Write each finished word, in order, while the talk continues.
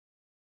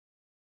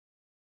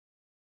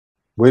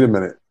Wait a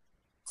minute.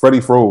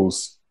 Freddie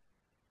froze.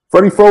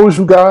 Freddie froze,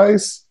 you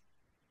guys.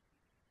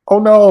 Oh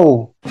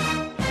no.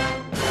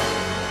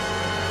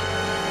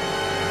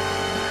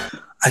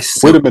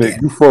 Wait a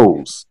minute. You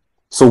froze.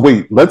 So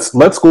wait, let's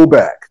go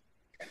back.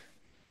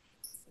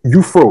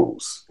 You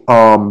froze.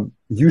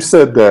 You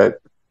said that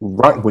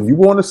right when you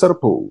were on a set of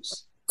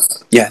Pose.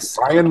 Yes.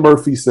 Ryan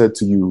Murphy said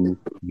to you,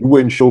 you were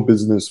in show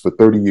business for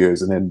 30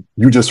 years, and then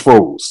you just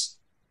froze.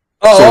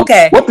 Oh, so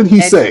okay. What did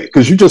he say?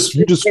 Because you just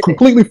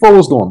completely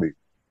froze on me.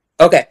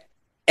 Okay.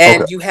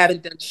 And you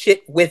haven't done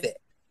shit with it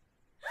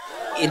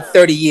in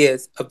 30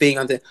 years of being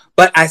on the.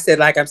 But I said,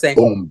 like I'm saying,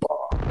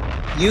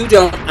 you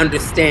don't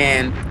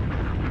understand,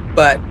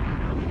 but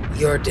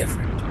you're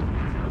different.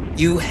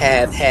 You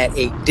have had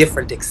a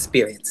different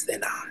experience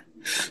than I.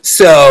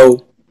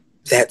 So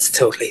that's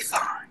totally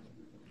fine.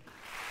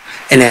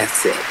 And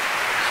that's it.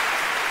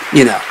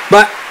 You know.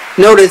 But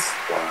notice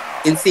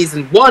in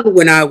season 1,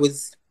 when I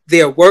was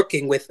there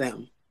working with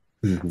them,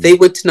 they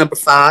went to number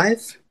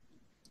 5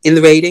 in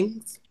the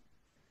ratings.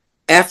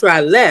 After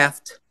I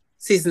left,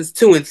 seasons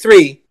 2 and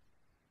 3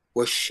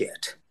 were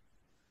shit.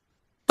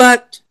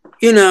 But,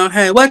 you know,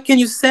 hey, what can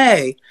you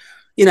say?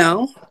 You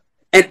know?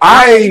 And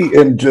I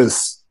am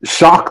just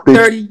shocked that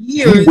 30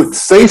 years he would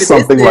say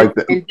something like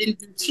that. And didn't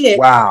do shit.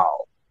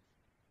 Wow.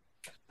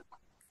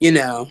 You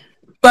know.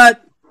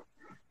 But,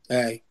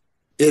 hey,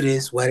 it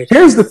is what it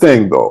Here's is. the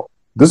thing, though.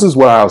 This is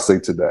what I'll say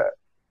to that.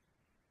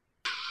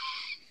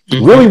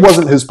 Really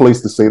wasn't his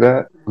place to say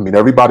that. I mean,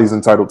 everybody's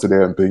entitled to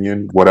their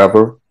opinion,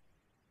 whatever.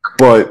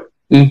 But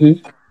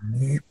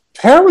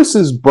Paris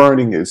is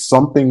Burning is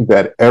something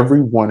that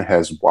everyone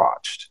has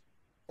watched.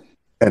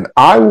 And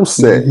I will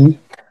say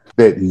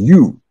that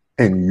you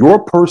and your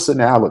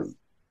personality,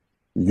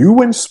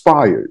 you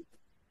inspired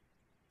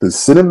the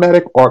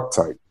cinematic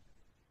archetype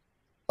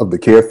of the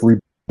carefree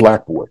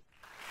black boy.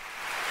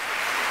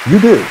 You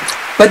did.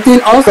 But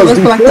then also,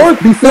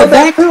 before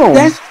that film,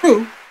 that's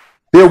true.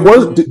 There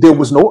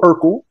was no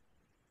Urkel,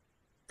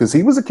 because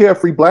he was a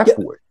carefree black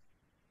boy.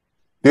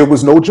 There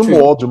was no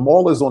Jamal. True.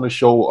 Jamal is on a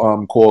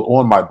show called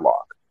On My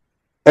Block.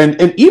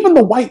 And even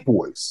the white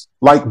boys,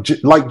 like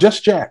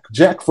just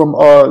Jack from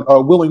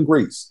Will and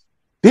Grace,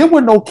 there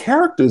were no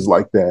characters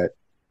like that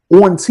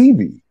on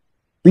TV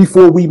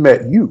before we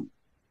met you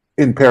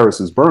in Paris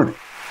is Burning.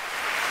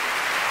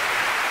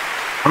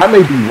 I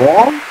may be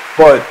wrong,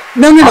 but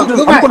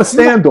I'm going to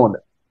stand on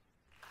that.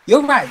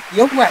 You're right. 100%.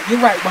 You're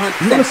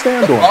going to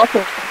stand on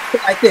also,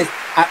 like this,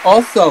 I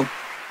also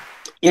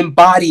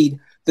embodied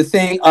the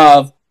thing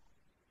of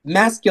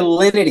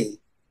masculinity,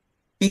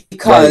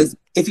 because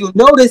if you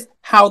notice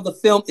how the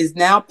film is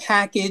now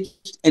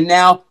packaged and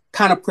now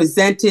kind of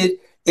presented,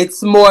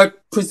 it's more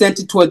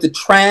presented toward the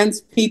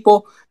trans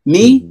people.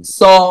 Me,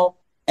 Saul,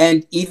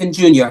 and even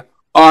Junior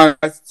are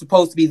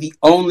supposed to be the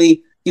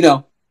only, you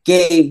know,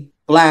 gay,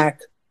 black,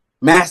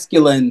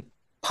 masculine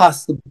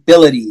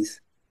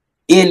possibilities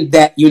in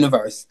that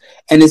universe.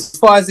 And as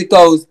far as it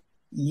goes,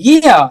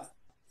 yeah,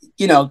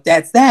 you know,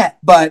 that's that.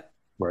 But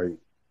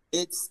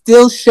it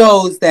still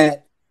shows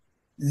that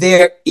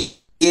there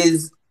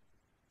is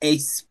a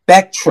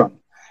spectrum.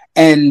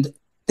 And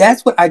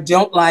that's what I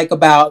don't like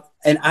about,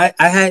 and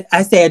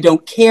I say I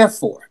don't care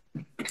for.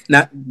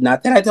 Not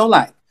that I don't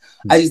like.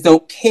 I just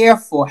don't care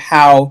for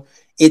how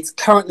it's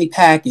currently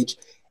packaged.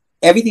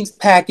 Everything's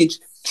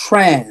packaged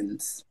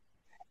trans.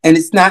 And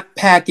it's not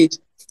packaged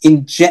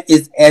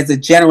as a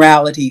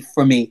generality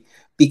for me,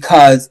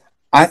 because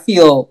I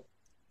feel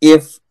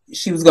if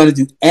she was going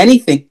to do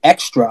anything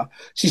extra,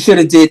 she should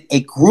have did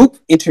a group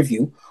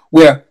interview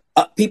where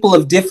people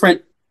of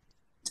different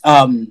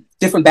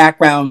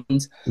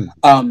backgrounds,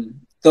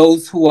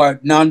 those who are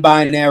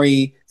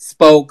non-binary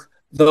spoke,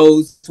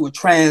 those who are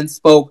trans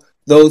spoke,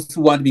 those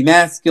who want to be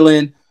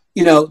masculine.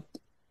 You know,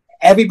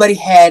 everybody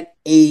had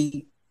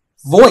a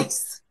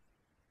voice.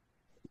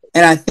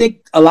 And I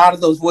think a lot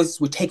of those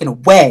voices were taken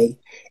away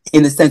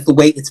in the sense the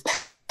way it's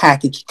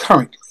packaged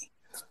currently.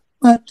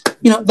 But,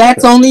 you know,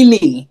 that's only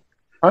me.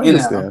 I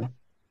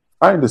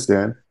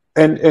understand.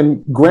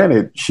 And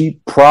granted, she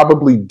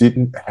probably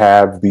didn't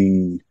have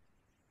the,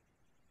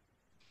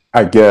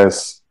 I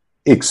guess,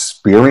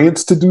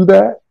 experience to do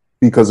that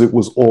because it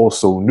was all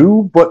so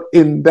new. But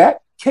in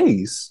that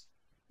case,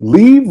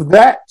 leave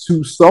that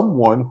to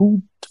someone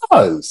who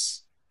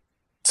does,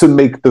 to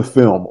make the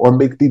film or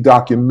make the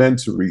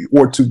documentary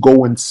or to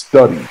go and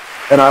study.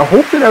 And I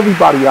hope that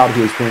everybody out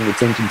here is paying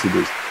attention to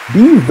this.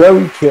 Be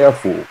very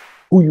careful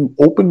who you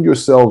open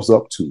yourselves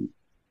up to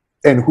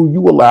and who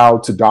you allow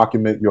to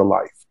document your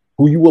life,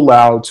 who you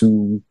allow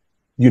to,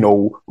 you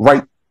know,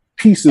 write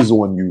pieces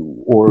on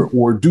you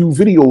or do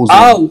videos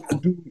on you,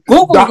 do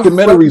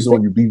documentaries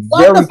on you. Be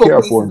very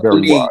careful and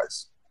very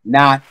wise.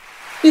 Not,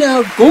 you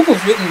know,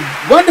 Google's written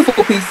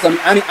wonderful pieces.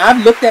 I mean,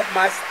 I've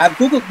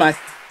Googled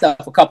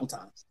myself a couple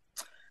times.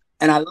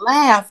 And I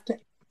laughed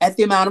at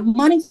the amount of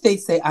money they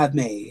say I've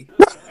made.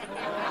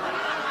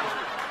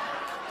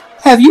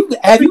 Have you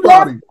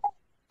laughed?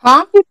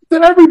 Huh? It's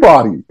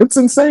everybody. It's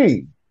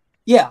insane.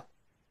 Yeah.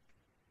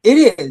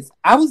 It is.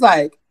 I was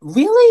like,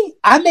 really?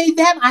 I made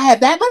that? I have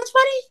that much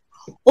money?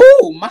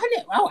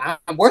 Oh,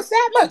 I'm worth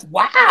that much. You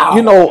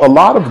Wow. know, a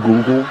lot of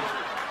Google,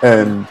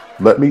 and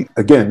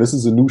again, this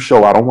is a new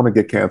show. I don't want to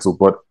get canceled,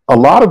 but a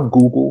lot of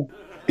Google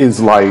is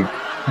like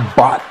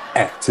bot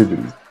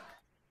activity.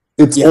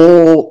 It's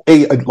all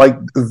like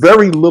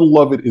very little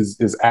of it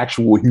is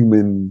actual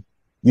human,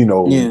 you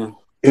know,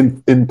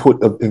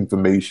 input of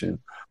information.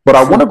 But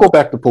I want to go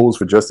back to Pose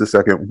for just a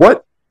second.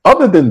 What,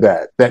 other than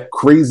that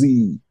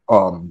crazy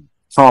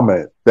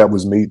comment that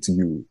was made to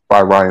you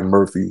by Ryan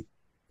Murphy,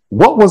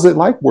 what was it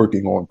like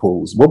working on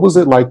Pose? What was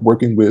it like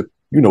working with,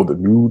 you know,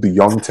 the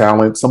young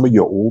talent, some of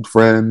your old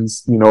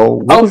friends? You know,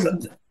 what was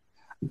it?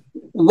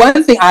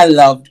 One thing I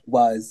loved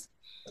was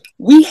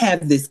we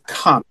have this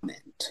comment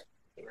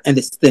and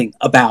this thing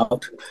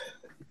about,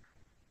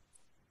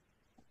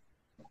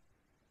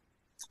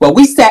 well,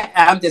 we sat,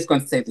 I'm just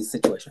going to say this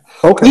situation.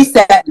 Okay. We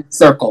sat in a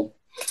circle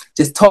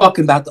just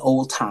talking about the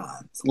old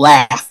times,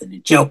 laughing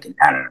and joking.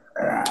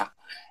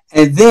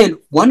 And then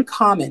one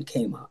comment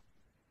came up.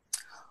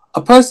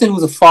 A person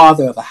who's a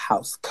father of a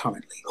house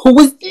currently, who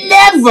was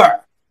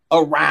never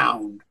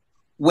around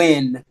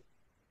when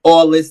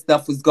all this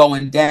stuff was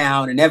going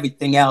down and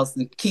everything else,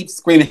 and keeps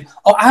screaming,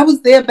 oh, I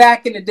was there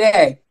back in the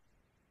day.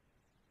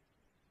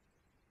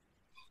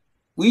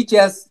 We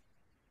just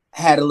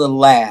had a little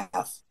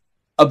laugh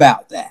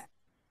about that.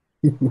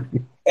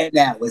 And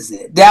that was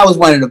it. That was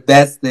one of the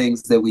best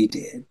things that we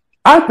did.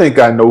 I think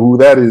I know who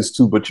that is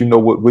too, but you know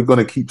what? We're going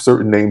to keep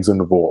certain names in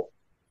the vault.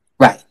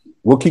 Right.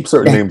 We'll keep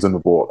certain names in the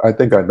vault. I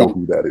think I know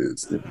who that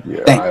is.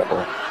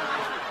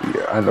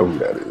 I know who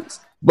that is.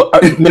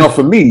 But now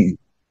for me,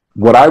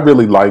 what I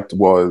really liked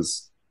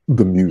was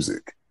the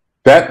music.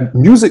 That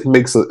music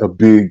makes a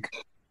big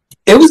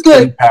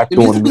impact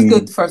on me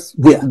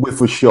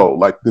with a show.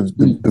 Like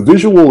the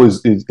visual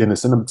is in the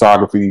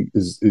cinematography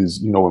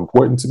is you know,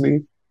 important to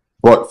me.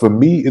 But for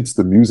me, it's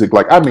the music.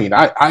 Like, I mean,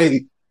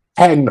 I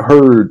hadn't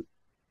heard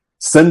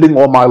Sending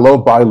All My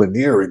Love by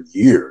Lanier in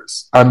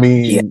years. I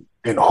mean,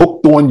 and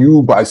Hooked on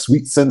You by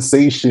Sweet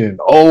Sensation.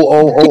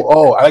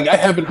 I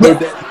haven't heard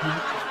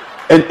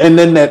that. And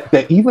then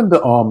that even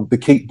the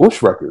Kate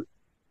Bush record,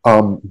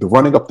 the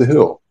Running Up the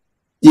Hill.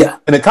 Yeah.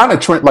 And it kind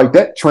of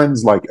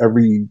trends like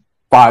every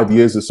 5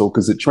 years or so,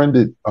 because it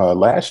trended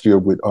last year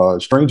with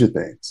Stranger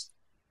Things.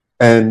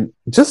 And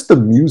just the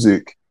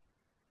music,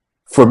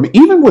 for me,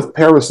 even with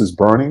Paris is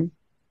Burning,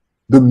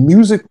 the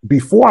music,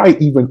 before I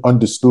even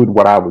understood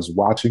what I was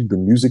watching, the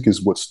music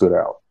is what stood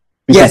out.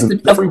 Because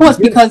of course,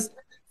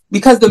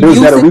 because the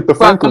music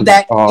from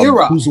that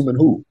era, Who's Whom and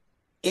Who.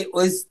 It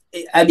was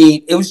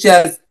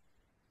just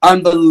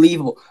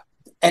unbelievable.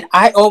 And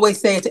I always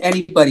say it to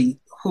anybody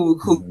who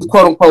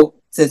quote unquote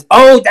says,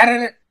 oh,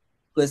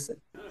 listen,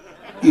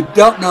 you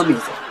don't know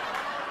music.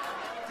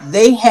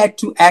 They had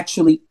to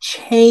actually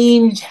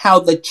change how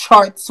the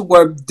charts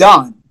were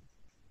done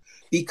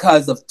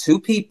because of two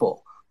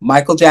people,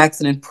 Michael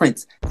Jackson and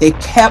Prince. They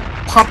kept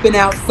pumping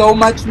out so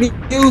much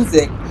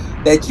music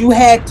that you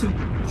had to,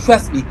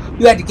 trust me,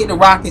 you had to get in a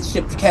rocket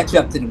ship to catch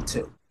up to them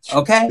too.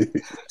 Okay?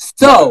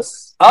 So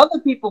other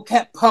people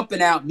kept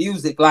pumping out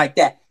music like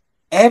that.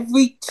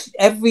 Every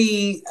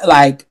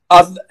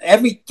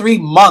 3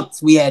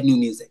 months we had new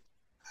music.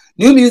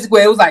 New music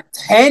where it was like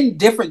 10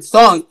 different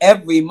songs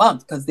every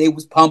month because they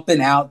was pumping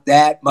out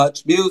that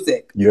much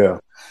music. Yeah.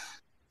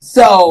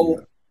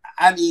 So,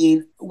 I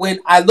mean, when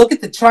I look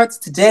at the charts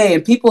today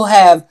and people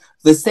have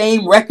the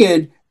same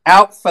record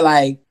out for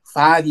like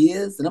 5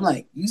 years, and I'm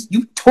like,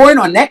 you touring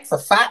on that for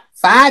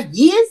 5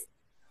 years?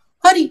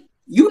 Honey,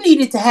 you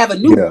needed to have a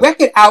new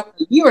record out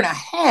a year and a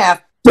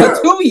half to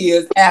 2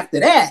 years after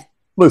that.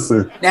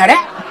 Listen. Now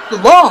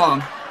that's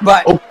long,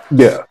 but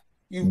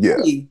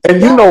really,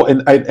 and you know,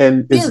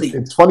 and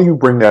it's funny you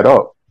bring that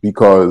up,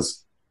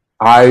 because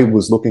I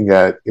was looking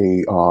at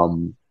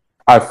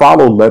I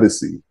follow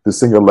Ledisi, the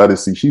singer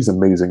Ledisi. She's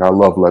amazing. I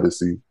love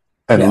Ledisi.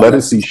 And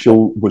Ledisi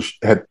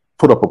had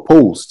put up a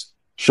post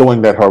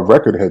showing that her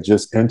record had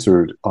just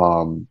entered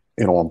on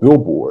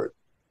Billboard.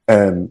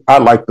 And I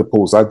like the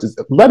post.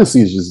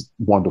 Ledisi is just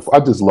wonderful. I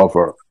just love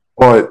her.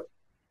 But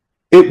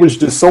it was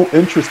just so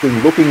interesting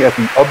looking at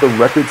the other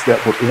records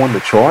that were on the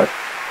chart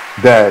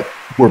that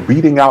were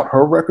beating out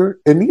her record.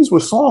 And these were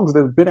songs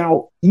that have been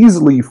out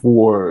easily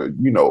for,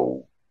 you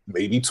know,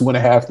 maybe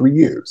 2.5, 3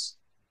 years.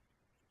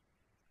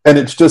 And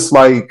it's just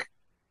like,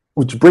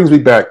 which brings me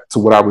back to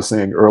what I was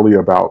saying earlier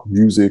about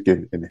music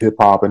and hip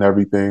hop and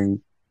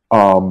everything.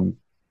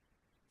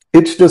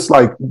 It's just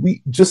like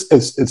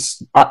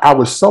it's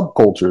our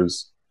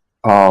subcultures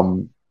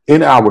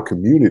in our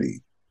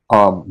community.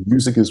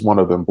 Music is one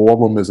of them.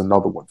 Ballroom is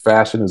another one.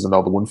 Fashion is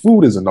another one.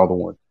 Food is another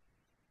one.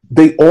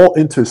 They all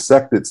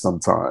intersected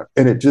sometime.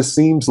 And it just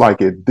seems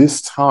like at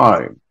this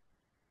time,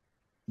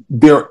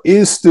 there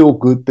is still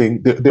good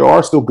thing. There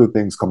are still good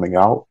things coming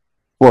out,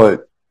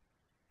 but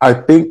I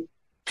think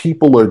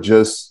people are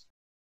just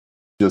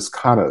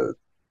kind of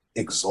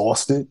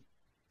exhausted.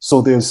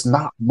 So there's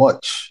not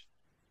much.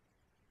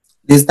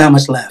 There's not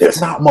much left.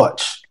 There's not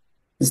much.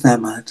 There's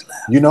not much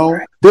left. You know,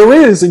 right. There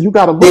is, and you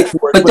got to look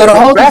for it.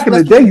 But back in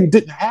the day, you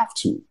didn't have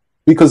to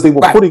because they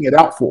were putting it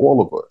out for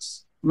all of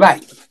us.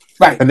 Right.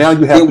 And now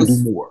you have to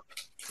do more.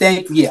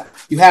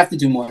 You have to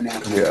do more now.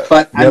 Yeah.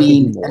 But I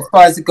mean, as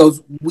far as it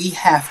goes, we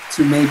have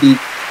to maybe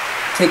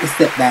take a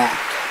step back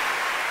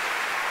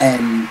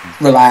and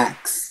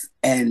relax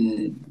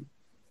and,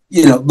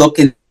 look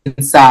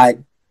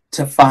inside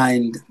to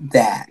find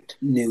that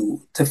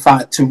new, to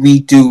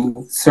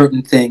redo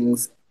certain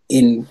things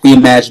in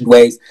reimagined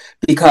ways.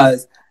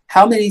 Because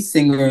how many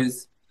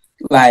singers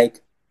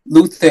like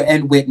Luther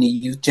and Whitney,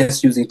 you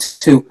just using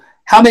two,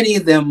 how many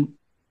of them,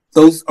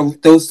 those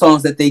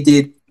songs that they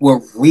did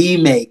were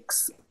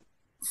remakes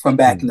from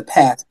back in the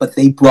past, but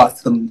they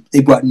brought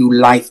new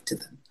life to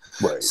them.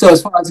 Right. So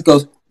as far as it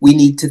goes, we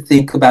need to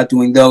think about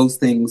doing those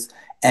things,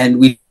 and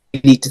we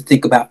need to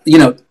think about,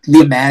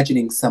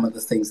 reimagining some of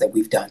the things that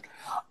we've done.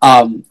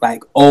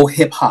 Like old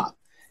hip hop.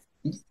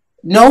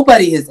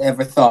 Nobody has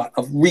ever thought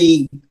of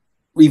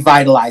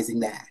revitalizing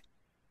that.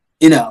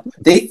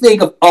 They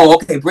think of,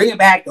 bring it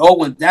back, the old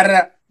one,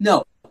 da-da-da.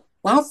 No.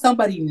 Why don't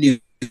somebody new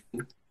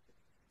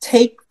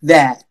take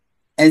that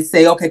and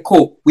say, okay,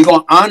 cool, we're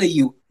going to honor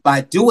you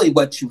by doing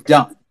what you've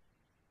done.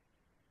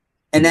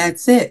 And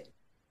that's it.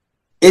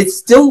 It's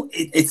still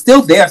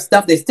their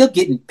stuff. They're still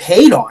getting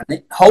paid on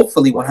it,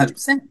 hopefully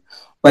 100%.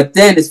 But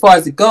then as far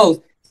as it goes,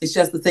 it's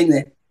just the thing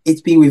that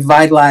it's being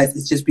revitalized.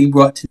 It's just being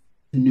brought to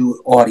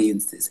new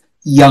audiences,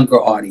 younger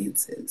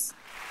audiences.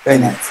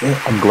 And that's it.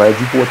 I'm glad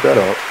you brought that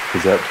up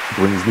because that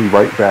brings me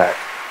right back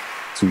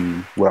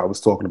to where I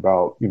was talking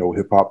about,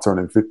 hip hop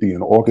turning 50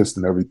 in August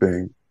and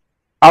everything.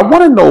 I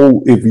want to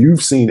know if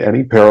you've seen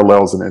any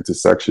parallels and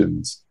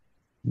intersections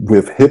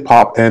with hip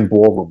hop and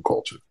ballroom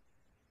culture.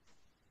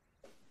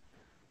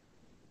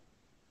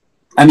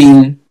 I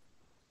mean,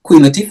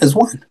 Queen Latifah's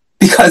one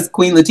because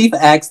Queen Latifah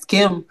asked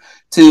Kim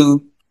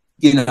to,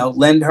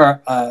 lend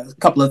her a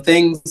couple of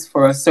things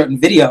for a certain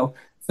video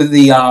for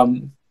the,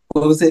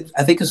 what was it?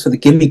 I think it was for the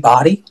Gimme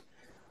Body.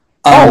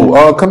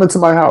 Come into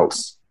my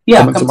house.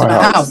 Yeah, come to my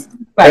house.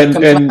 Right,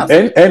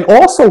 and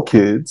also,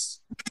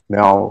 kids,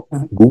 now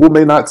Google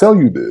may not tell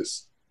you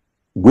this.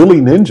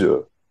 Willie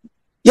Ninja.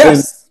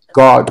 Yes.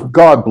 God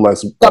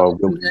bless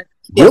Willie.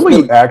 Yes,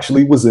 Willie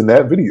actually was in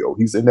that video.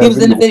 He's in that video. He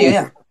was in the video,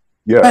 yeah.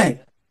 Yeah. Right.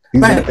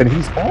 And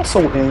he's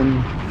also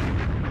in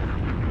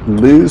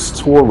Liz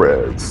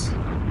Torres'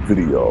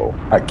 video.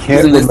 I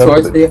can't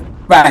remember the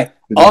Right.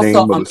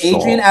 Also,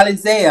 Adrian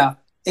Alizea.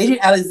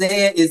 Adrian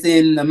Alizea is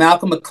in the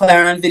Malcolm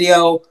McLaren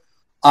video.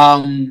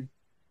 And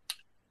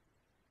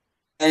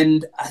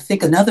I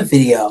think another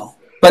video.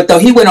 But though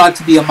he went on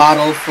to be a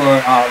model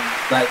for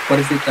what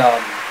is it?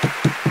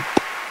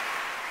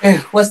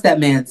 What's that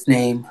man's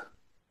name?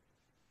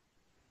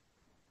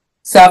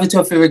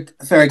 Salvatore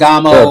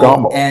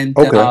Ferragamo. And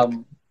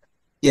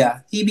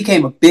he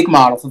became a big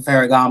model for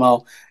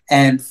Ferragamo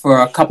and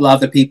for a couple of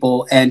other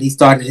people, and he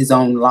started his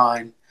own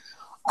line.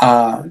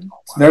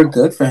 It's very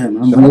good for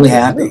him. I'm really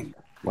happy.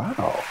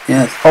 Wow.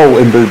 Yes. Oh,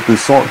 and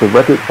the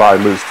record by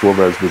Liz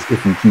Torres was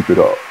 "If You Keep It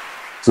Up."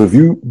 So if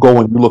you go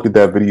and you look at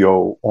that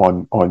video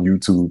on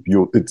YouTube,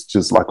 it's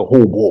just like a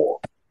whole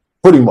ball.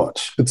 Pretty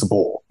much, it's a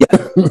ball.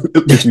 Yeah.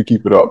 If you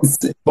keep it up.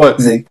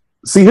 But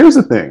see, here's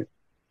the thing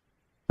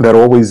that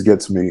always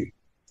gets me.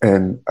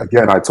 And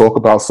again, I talk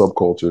about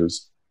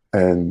subcultures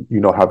and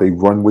how they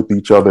run with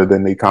each other,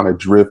 then they kind of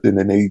drift and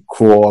then they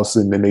cross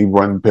and then they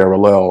run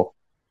parallel.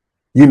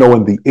 In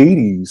the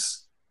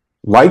 80s,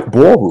 like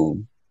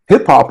ballroom,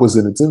 hip hop was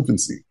in its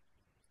infancy.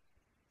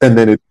 And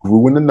then it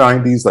grew in the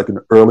 90s, like in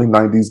the early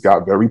 90s,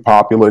 got very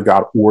popular,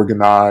 got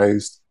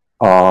organized.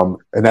 And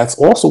that's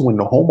also when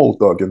the homo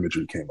thug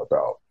imagery came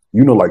about.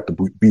 Like the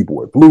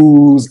B-boy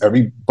blues,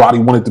 everybody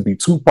wanted to be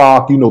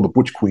Tupac, the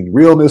Butch Queen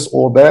realness,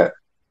 all that.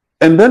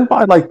 And then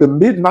by like the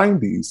mid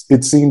 90s,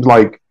 it seemed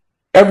like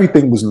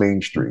everything was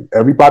mainstream.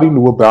 Everybody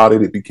knew about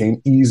it. It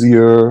became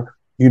easier,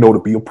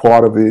 to be a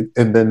part of it.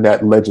 And then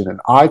that legend and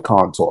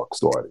icon talk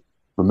started.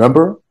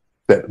 Remember?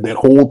 That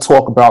whole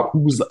talk about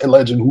who's a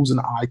legend, who's an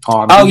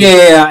icon. Oh,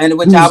 yeah. And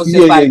which I was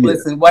just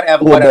listen,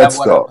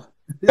 whatever.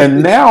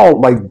 And now,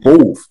 like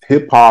both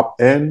hip hop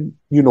and,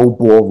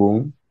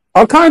 ballroom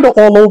are kind of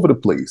all over the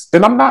place.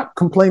 And I'm not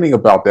complaining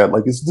about that.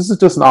 Like, this is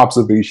just an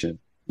observation.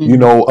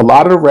 Mm-hmm. A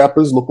lot of the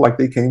rappers look like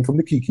they came from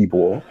the Kiki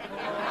Ball.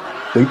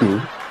 They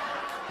do.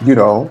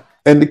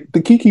 And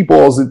the Kiki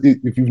Balls,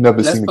 if you've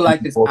never seen the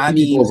Kiki Balls, I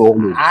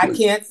mean, I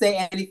can't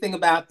say anything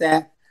about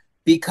that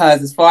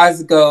because as far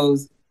as it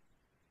goes,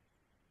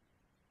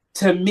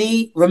 to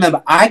me,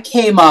 remember, I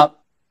came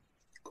up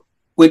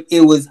when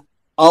it was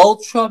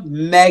ultra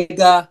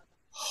mega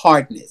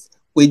hardness.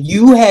 When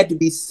you had to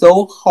be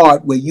so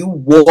hard, where you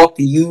walked,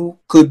 you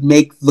could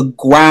make the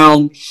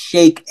ground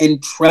shake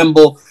and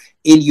tremble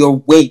in your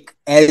wake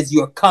as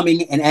you're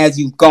coming and as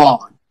you've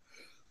gone.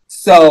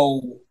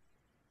 So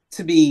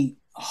to be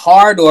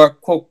hard or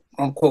quote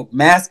unquote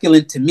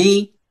masculine to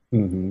me,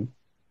 mm-hmm.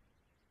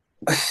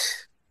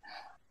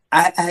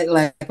 I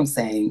like I'm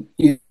saying,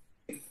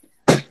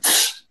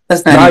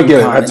 Let's No, not I even get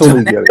it. I comment.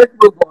 totally get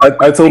it.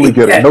 I totally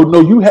get it.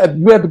 No, you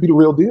had to be the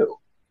real deal.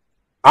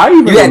 I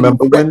even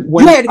remember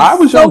when I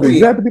was younger,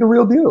 you had to be the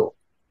real deal.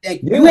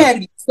 You had to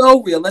be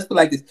so real. Let's put it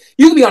like this: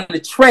 you could be on the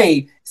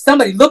train,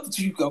 somebody looked at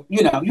you, go,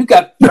 you know, you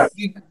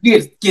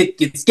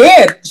get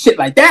scared, shit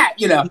like that.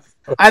 You know,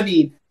 I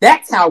mean,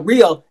 that's how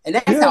real and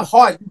that's how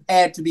hard you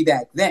had to be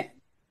back then.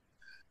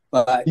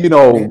 But you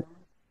know,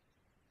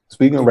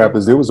 speaking of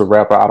rappers, there was a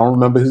rapper, I don't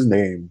remember his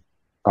name.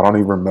 I don't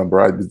even remember.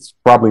 It's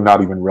probably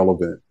not even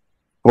relevant.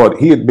 But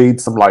he had made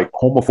some like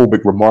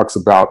homophobic remarks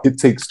about "It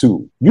Takes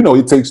Two." You know,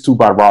 "It Takes Two"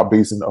 by Rob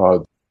Bass and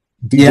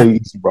DJ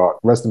Easy Rock.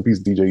 Rest in peace,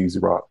 DJ Easy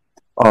Rock.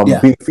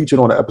 Being featured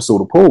on an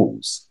episode of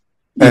Pose.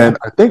 And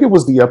I think it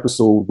was the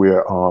episode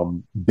where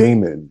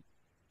Damon,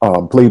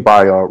 played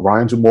by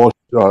Ryan Jamal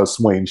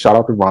Swain, shout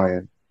out to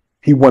Ryan,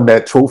 he won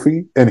that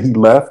trophy and he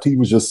left. He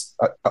was just,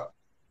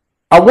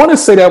 I want to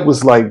say that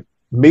was like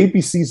maybe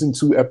season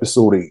 2,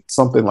 episode 8,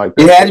 something like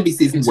that. It had to be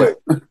season 2.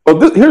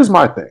 But here's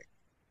my thing.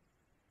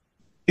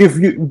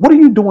 What are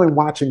you doing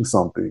watching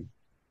something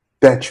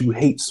that you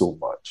hate so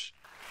much?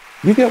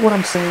 You get what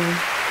I'm saying?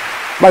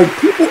 Like,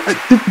 people,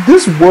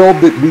 this world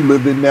that we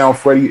live in now,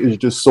 Freddie, is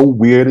just so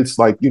weird. It's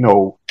like, you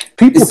know,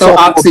 people talk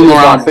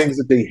about things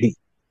that they hate.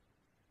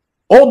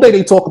 All day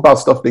they talk about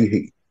stuff they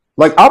hate.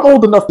 Like, I'm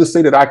old enough to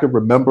say that I can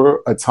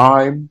remember a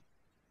time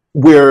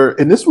where,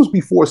 and this was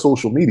before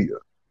social media,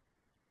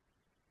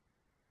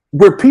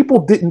 where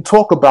people didn't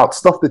talk about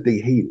stuff that they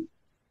hated.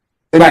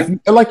 And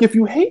if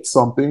you hate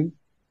something,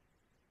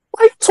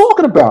 why are you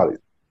talking about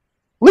it?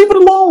 Leave it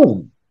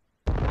alone.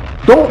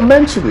 Don't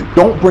mention it.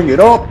 Don't bring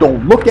it up.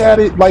 Don't look at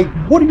it. Like,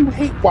 what do you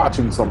hate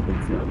watching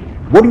something for?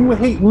 What do you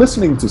hate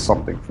listening to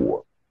something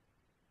for?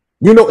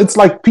 You know, it's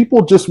like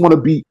people just want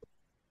to be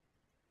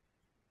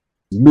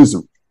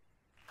misery.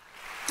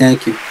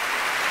 Thank you.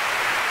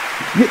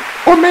 Yeah,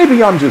 or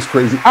maybe I'm just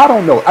crazy. I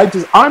don't know.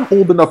 I'm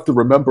old enough to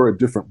remember a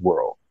different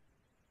world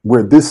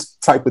where this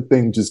type of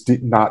thing just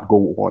did not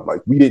go on.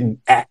 Like, we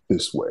didn't act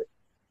this way.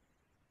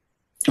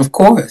 Of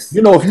course.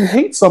 You know, if you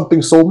hate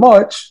something so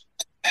much,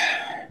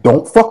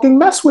 don't fucking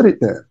mess with it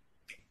then.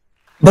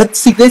 But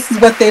see, this is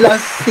what they love.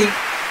 See,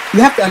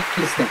 you have to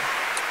understand.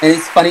 And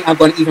it's funny, I'm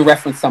going to even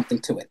reference something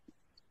to it.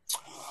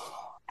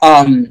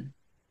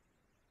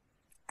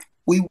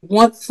 We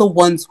want the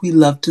ones we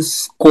love to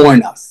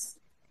scorn us.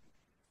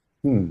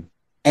 And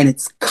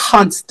it's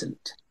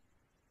constant.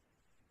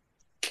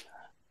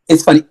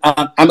 It's funny.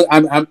 I'm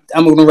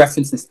going to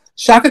reference this.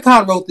 Shaka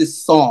Khan wrote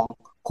this song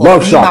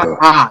called "Be My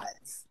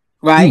Eyes,"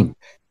 right?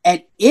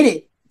 And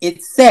in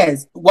it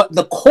says what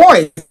the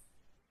chorus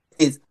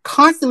is: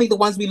 constantly the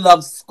ones we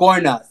love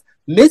scorn us.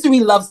 Misery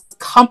loves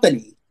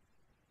company.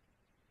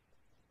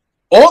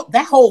 All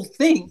that whole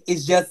thing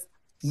is just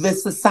the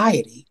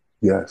society.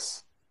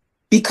 Yes.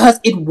 Because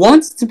it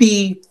wants to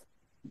be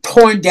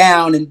torn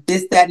down and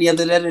this, that, and the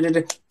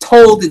other,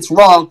 told it's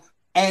wrong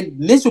and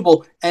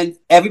miserable, and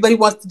everybody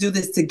wants to do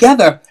this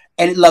together,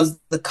 and it loves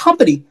the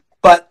company,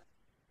 but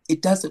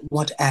it doesn't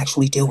want to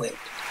actually do it.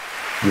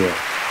 Yeah.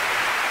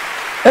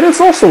 And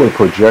it's also a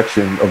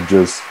projection of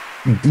just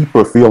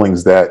deeper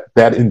feelings that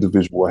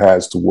individual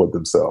has toward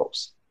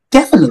themselves.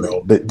 Definitely.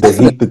 You know, the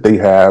hate that they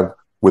have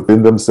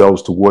within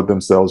themselves toward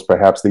themselves.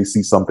 Perhaps they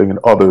see something in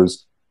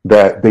others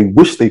that they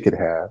wish they could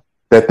have,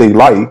 that they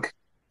like,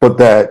 but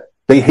that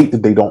they hate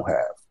that they don't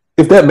have.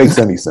 If that makes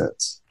any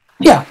sense.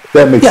 Yeah. If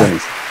that makes any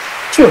sense.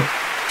 True.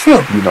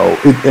 You know,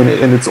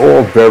 and it's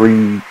all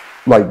very,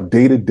 like,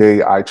 day to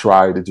day, I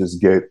try to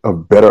just get a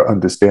better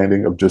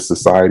understanding of just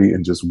society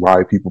and just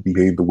why people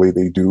behave the way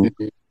they do.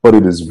 But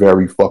it is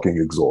very fucking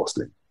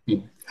exhausting.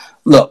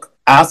 Look,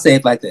 I'll say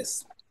it like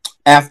this.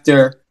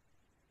 After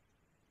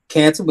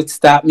cancer would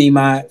stop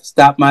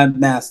my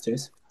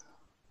master's,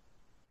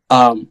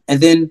 and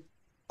then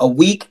a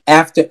week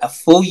after a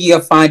full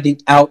year finding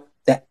out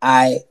that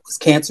I was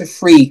cancer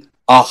free,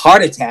 a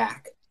heart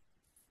attack.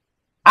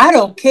 I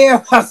don't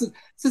care how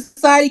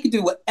society can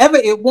do whatever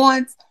it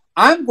wants.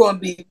 I'm going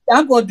to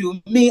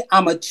do me.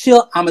 I'm going to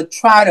chill. I'm going to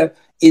try to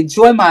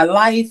enjoy my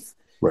life,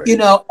 you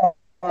know,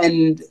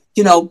 and,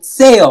 you know,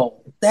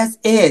 sail. That's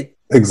it.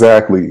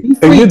 Exactly.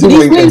 And you're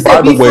doing, and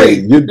by the way,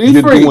 you're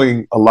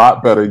doing a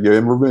lot better. You're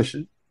in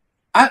remission.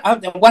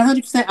 I'm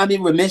 100%. I'm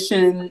in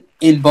remission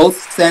in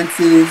both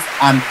senses.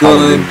 I'm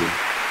good.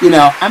 You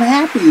know, I'm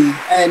happy.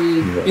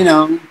 And, you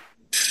know,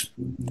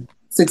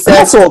 success. And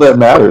that's all that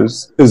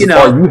matters is, you know,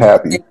 are you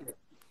happy?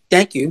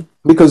 Thank you.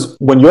 Because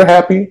when you're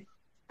happy,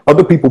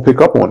 other people pick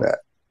up on that.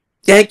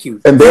 Thank you.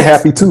 And they're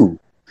happy too.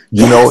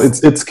 You know,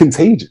 it's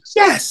contagious.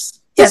 Yes.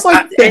 It's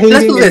like the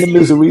hating and the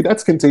misery.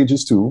 That's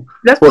contagious too.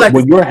 But like,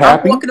 when you're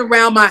happy, I'm walking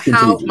around my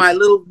house, my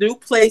little new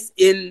place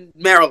in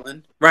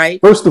Maryland, right?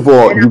 First of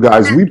all, you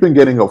guys, we've been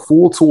getting a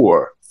full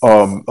tour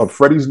of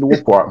Freddie's new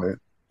apartment.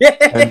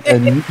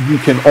 and you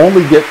can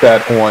only get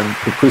that on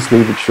the Cris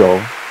David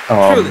Show.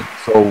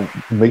 So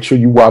make sure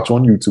you watch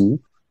on YouTube.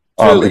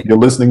 If you're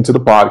listening to the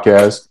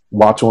podcast,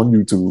 watch on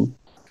YouTube.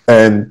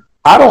 And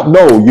I don't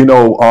know, you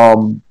know,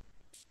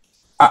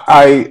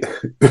 I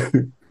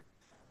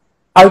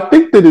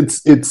think that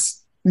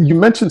you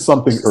mentioned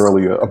something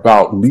earlier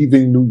about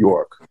leaving New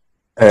York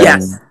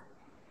Yes. and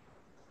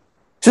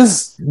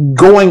just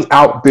going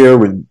out there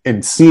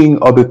and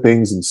seeing other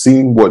things and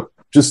seeing what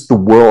just the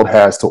world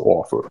has to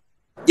offer.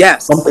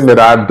 Yes. Something that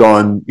I've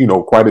done,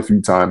 quite a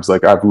few times.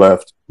 Like I've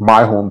left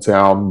my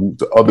hometown, moved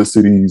to other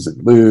cities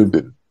and lived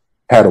and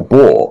had a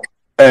ball.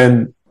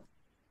 And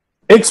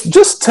it's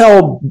just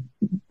tell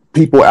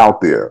people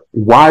out there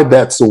why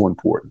that's so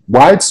important.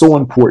 Why it's so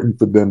important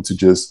for them to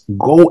just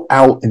go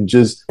out and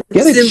just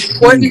get it. It's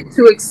important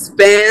to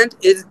expand.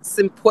 It's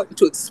important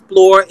to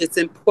explore. It's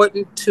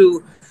important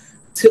to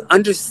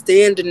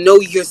understand and know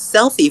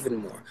yourself even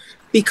more.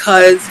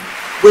 Because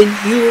when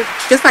you,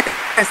 just like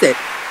I said,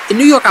 in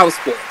New York, I was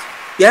spoiled.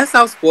 Yes,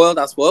 I was spoiled.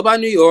 I was spoiled by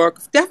New York,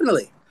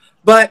 definitely.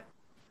 But,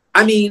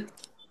 I mean,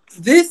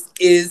 this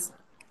is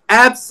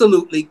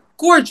absolutely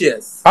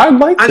gorgeous. I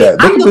like that.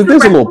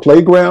 There's a little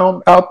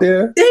playground out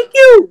there. Thank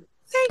you.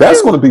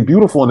 That's going to be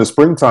beautiful in the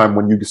springtime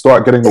when you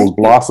start getting those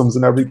blossoms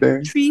and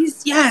everything.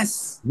 Trees,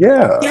 yes.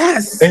 Yeah.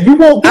 Yes. And you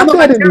won't get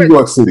that in New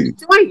York City.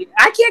 I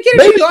can't get it in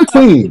Maybe New York. in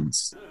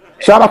Queens.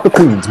 Shout out to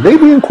Queens.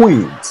 Maybe in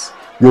Queens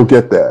you'll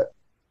get that.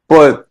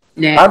 But,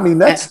 I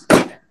mean,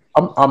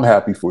 I'm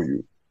happy for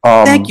you.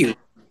 Thank you.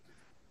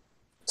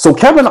 So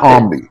Kevin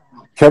Omni,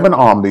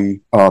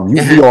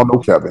 we all know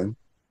Kevin.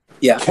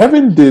 Yeah.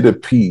 Kevin did a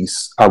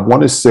piece, I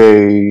want to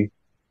say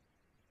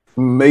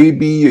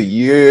maybe a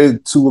year or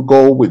two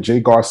ago with Jay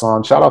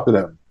Garcon. Shout out to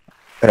them.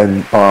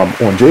 And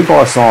on Jay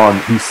Garcon,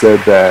 he said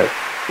that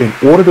in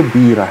order to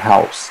be in a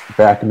house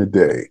back in the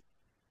day,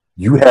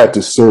 you had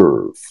to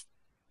serve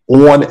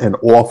on and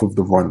off of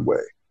the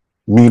runway,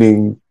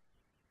 meaning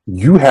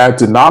you had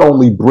to not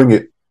only bring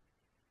it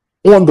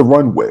on the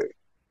runway,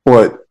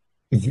 but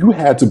you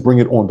had to bring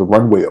it on the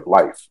runway of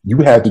life. You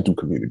had to do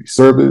community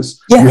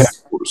service. Yes. You had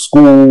to go to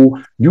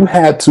school. You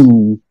had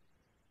to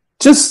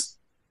just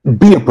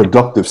be a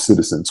productive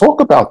citizen.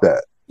 Talk about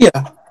that.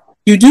 Yeah.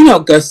 You do know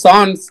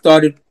Garcon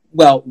started,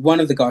 well, one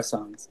of the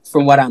Garcons,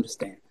 from what I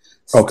understand,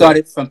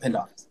 started from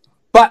Penda'vis.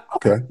 But,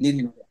 neither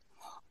you know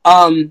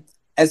that.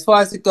 As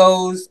far as it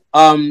goes,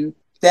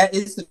 that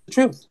is the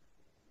truth.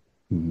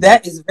 Mm-hmm.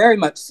 That is very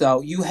much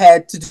so. You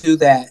had to do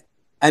that.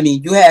 I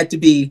mean, you had to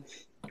be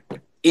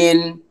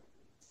in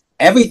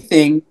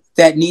everything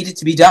that needed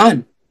to be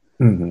done.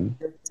 Mm-hmm.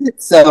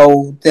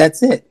 So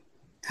that's it.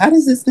 How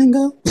does this thing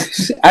go?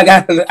 I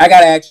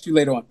gotta ask you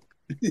later on.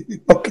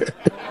 Okay.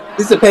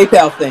 This is a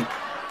PayPal thing.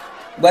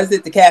 What is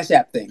it? The Cash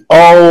App thing.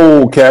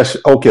 Oh, Cash.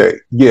 Okay.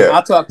 Yeah.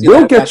 I'll talk to you.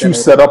 We'll get you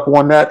set up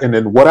on that. And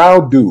then what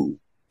I'll do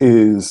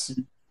is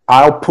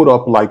I'll put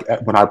up, like,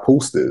 when I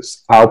post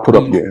this, I'll put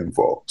up your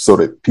info so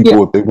that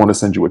people, if they want to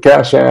send you a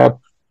Cash App,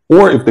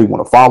 or if they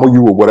want to follow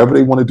you, or whatever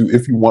they want to do,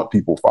 if you want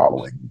people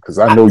following. Because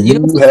I know you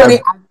have, funny,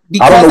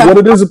 I don't know what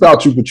it is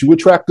about you, but you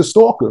attract the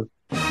stalker.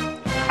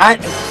 I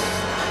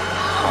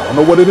don't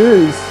know what it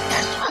is.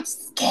 That's why I'm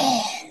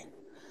scared.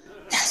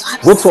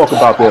 We'll talk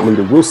about that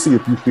later. We'll see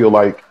if you feel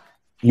like,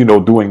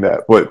 doing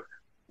that. But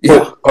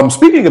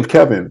speaking of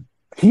Kevin,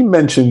 he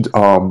mentioned,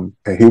 and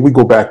here we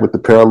go back with the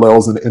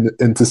parallels and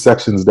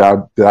intersections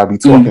that I be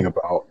talking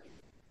about.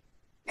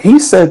 He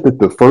said that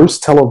the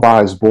first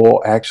televised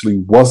ball actually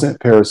wasn't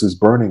Paris is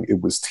Burning. It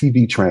was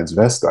TV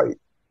Transvestite,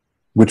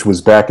 which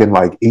was back in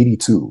like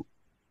 82.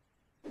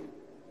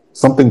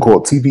 Something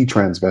called TV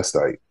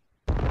Transvestite.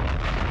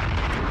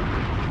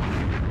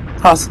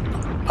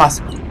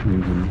 Possibly.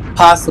 Mm-hmm.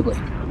 Possibly.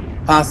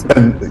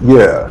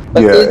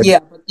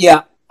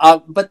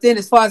 And, but then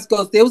as far as it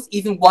goes, there was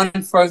even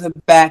one further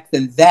back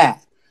than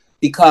that,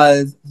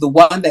 because the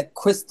one that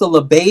Crystal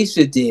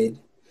LaBeija did,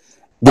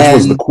 which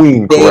was the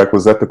Queen, correct?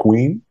 Was that the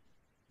Queen?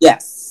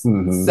 Yes.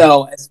 Mm-hmm.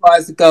 So as far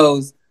as it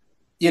goes,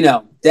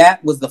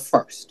 that was the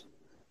first.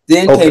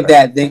 Then came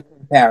that, then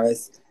came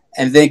Paris,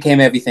 and then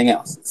came everything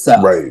else.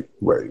 So right.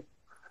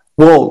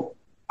 Well,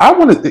 I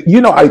want to,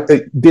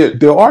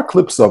 there are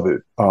clips of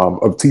it,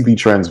 of TV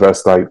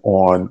Transvestite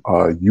on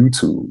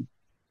YouTube,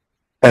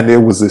 and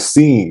there was a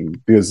scene.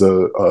 There's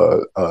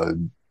a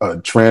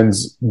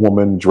trans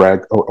woman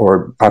drag,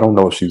 or I don't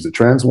know if she was a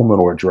trans woman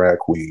or a drag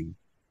queen,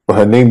 but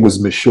her name was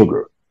Miss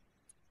Sugar.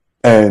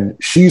 And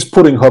she's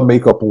putting her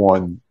makeup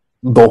on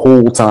the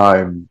whole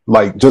time,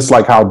 like just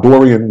like how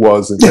Dorian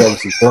was in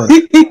Paris is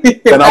Burning.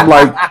 And I'm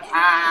like,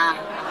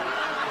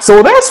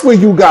 so that's where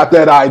you got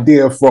that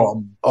idea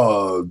from,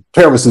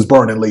 Paris is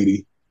Burning,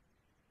 lady.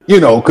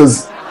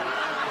 Because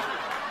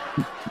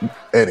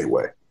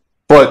anyway.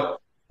 But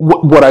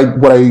what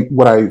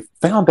I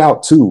found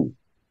out too.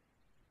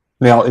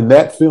 Now, in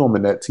that film,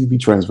 in that TV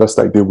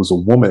Transvestite, there was a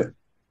woman,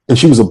 and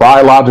she was a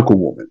biological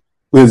woman.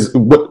 Is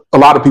what a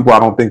lot of people, I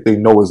don't think they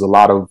know, is a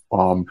lot of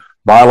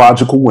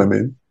biological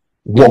women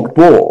walk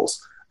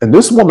balls. And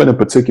this woman in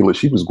particular,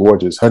 she was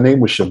gorgeous. Her name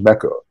was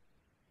Shemeka,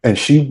 and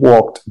she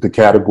walked the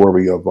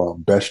category of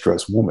best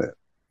dressed woman.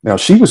 Now,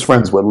 she was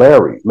friends with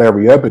Larry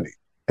Ebony,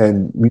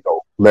 and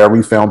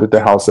Larry founded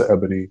the House of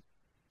Ebony,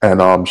 and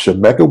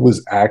Shemeka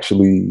was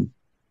actually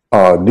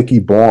Nikki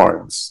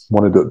Barnes,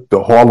 one of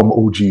the Harlem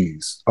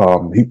OGs.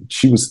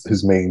 She was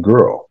his main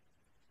girl.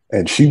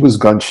 and she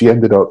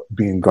ended up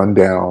being gunned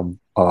down.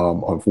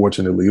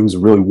 Unfortunately, it was a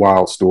really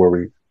wild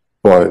story,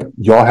 but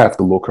y'all have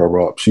to look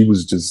her up. She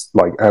was just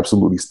like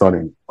absolutely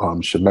stunning.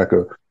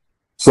 Shemeka.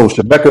 So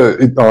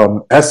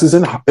Shemeka, S is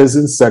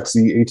in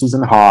sexy, H is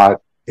in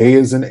hot, A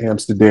is in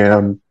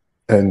Amsterdam,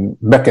 and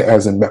Mecca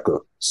as in Mecca.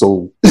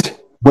 So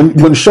when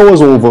the show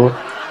is over,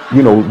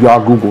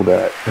 y'all Google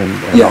that and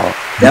yeah,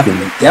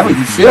 definitely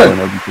you should. And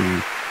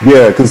everything.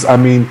 Yeah, because I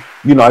mean,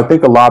 I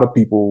think a lot of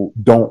people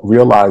don't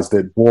realize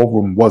that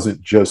ballroom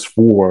wasn't just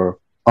for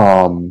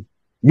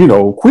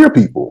queer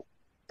people.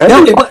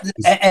 No,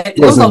 there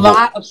was a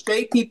lot of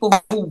straight people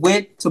who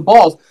went to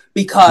balls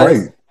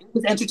because it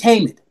was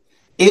entertainment.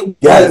 It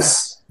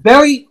was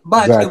very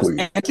much It was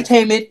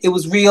entertainment. It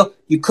was real.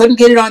 You couldn't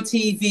get it on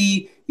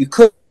TV. You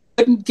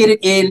couldn't get it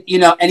in,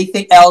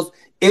 anything else.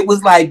 It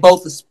was like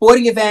both a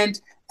sporting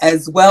event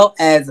as well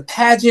as a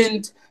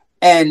pageant,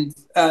 and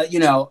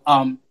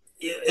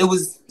it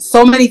was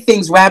so many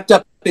things wrapped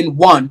up in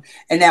one,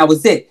 and that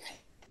was it.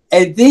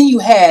 And then you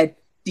had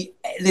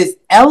this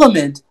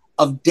element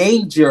of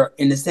danger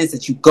in the sense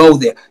that you go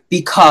there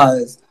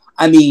because,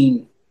 I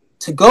mean,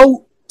 to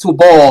go to a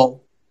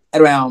ball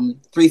at around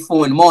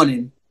 3-4 in the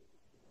morning,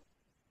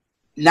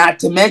 not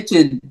to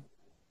mention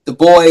the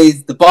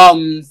boys, the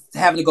bums,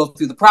 having to go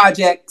through the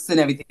projects and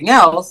everything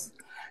else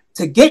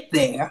to get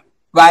there,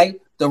 right?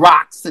 The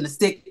rocks and the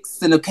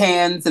sticks and the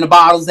cans and the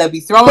bottles that be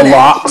thrown at you.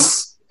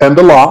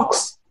 The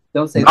locks.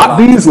 Don't say not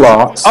the these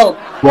locks. Oh,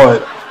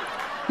 but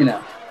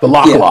the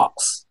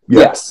locks.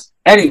 Yes.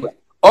 Yeah. Anyway,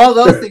 all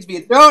those things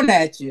being thrown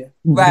at you,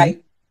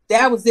 right?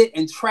 That was it,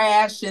 and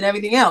trash and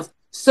everything else.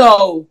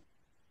 So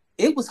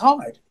it was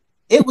hard.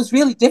 It was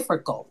really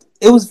difficult.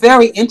 It was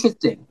very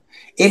interesting.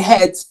 It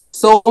had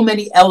so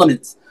many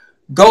elements.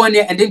 Going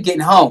there and then getting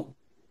home,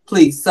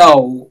 please.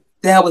 So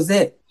that was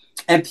it.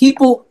 And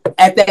people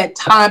at that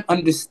time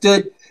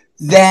understood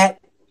that,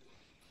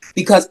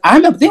 because I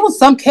remember there were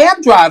some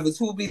cab drivers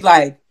who would be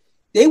like,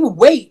 they would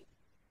wait.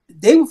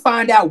 They would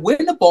find out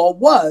when the ball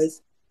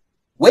was,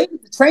 wait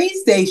at the train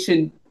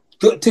station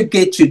to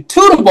get you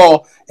to the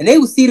ball, and they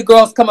would see the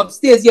girls come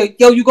upstairs. Yo,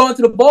 you going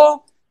to the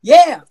ball?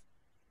 Yeah.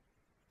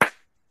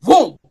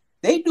 Boom.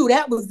 They knew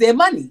that was their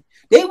money.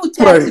 They would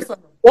taxi from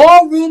the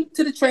ballroom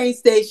to the train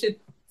station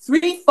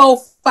 3, 4,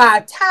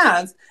 5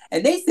 times,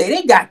 and they say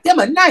they got them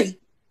a night.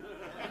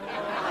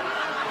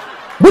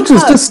 Which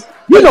is just,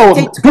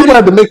 people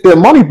had to make their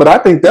money, but I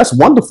think that's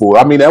wonderful.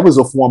 I mean, that was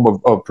a form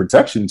of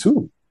protection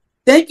too.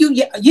 Thank you.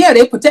 Yeah,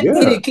 they protect.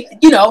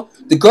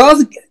 The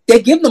girls,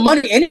 they give them the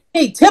money and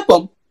they tip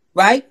them,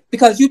 right?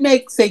 Because you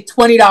make, say,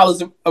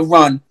 $20 a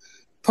run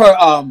per,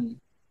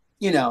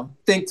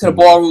 thing to the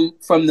ballroom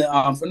from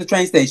the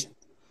train station.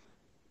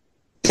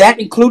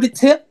 That included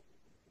tip.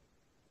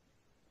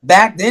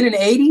 Back then in the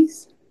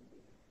 80s,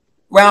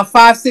 around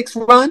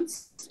 5-6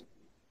 runs,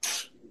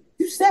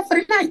 you set for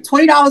the night.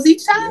 $20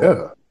 each time?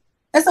 Yeah.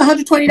 That's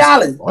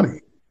 $120.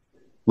 Money.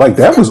 Like,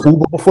 that was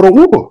Uber before the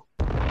Uber.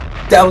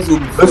 That was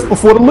Uber. Lyft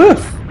before the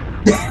Lyft.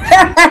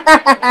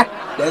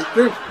 That's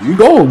true. You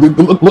go.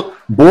 Look,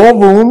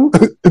 ballroom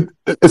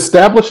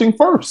establishing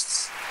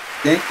firsts.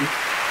 Thank you.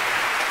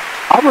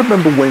 I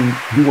remember when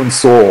you and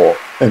Saul,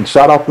 and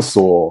shout out to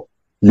Saul,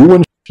 you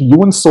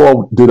and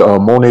Saul did a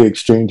Monet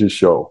Exchanges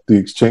show, the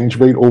exchange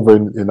rate over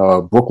in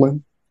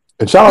Brooklyn.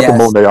 And shout out to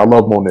Monet. I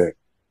love Monet.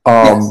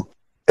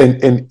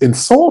 And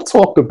Saul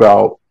talked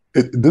about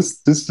this.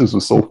 This just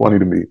was so funny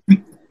to me.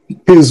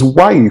 His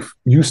wife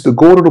used to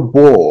go to the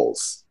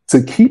balls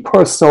to keep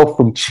herself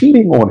from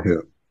cheating on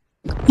him.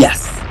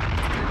 Yes,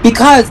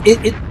 because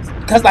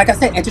because like I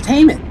said,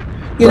 entertainment.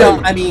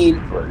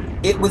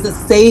 It was a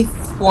safe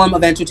form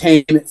of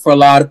entertainment for a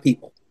lot of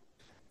people,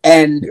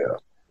 and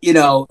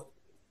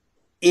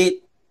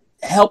it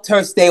helped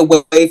her stay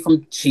away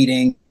from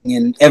cheating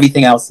and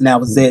everything else, and that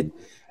was it.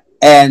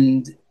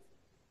 And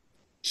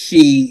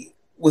she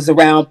was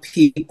around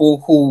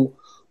people who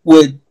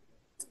would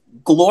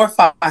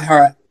glorify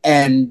her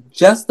and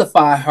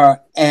justify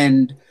her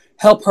and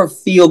help her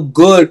feel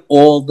good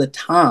all the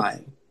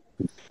time,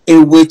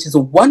 which is a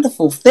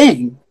wonderful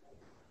thing.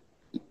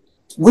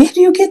 Where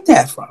do you get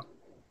that from?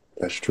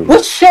 That's true.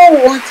 What show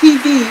on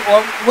TV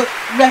or what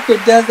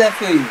record does that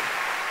for you?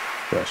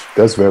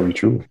 That's very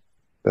true.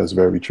 That's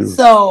very true.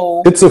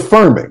 So it's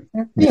affirming,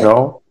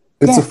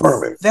 It's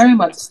affirming. Very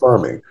much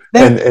affirming.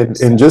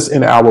 And just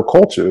in our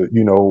culture,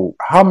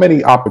 how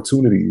many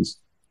opportunities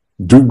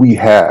do we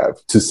have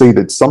to say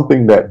that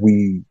something that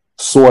we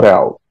sought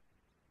out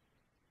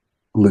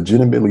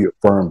legitimately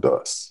affirmed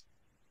us?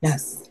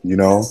 Yes.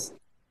 Yes.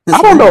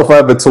 I don't know if I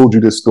ever told you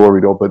this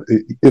story though, but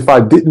if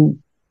I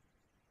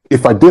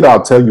did,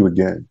 I'll tell you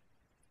again.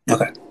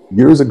 Okay.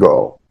 Years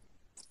ago,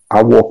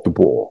 I walked the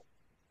ball.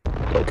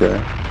 Okay.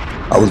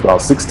 I was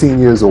about 16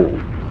 years old.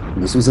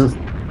 This was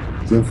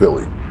in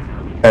Philly.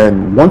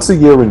 And once a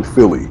year in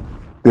Philly,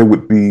 there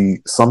would be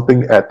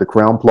something at the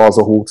Crown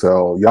Plaza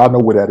Hotel. Y'all know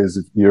where that is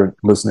if you're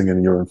listening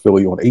and you're in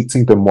Philly, on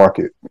 18th and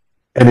Market.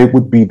 And it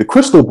would be the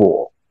Crystal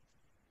Ball.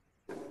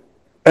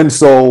 And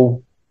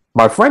so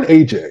my friend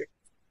AJ,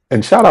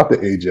 And shout out to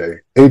AJ.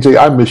 AJ,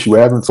 I miss you. I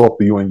haven't talked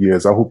to you in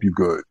years. I hope you're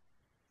good.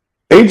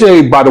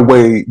 AJ, by the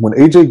way, when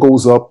AJ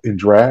goes up in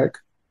drag,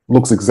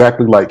 looks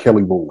exactly like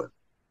Kelly Rowland.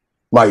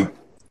 Like,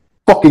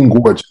 fucking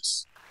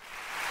gorgeous.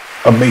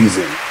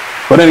 Amazing.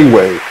 But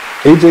anyway,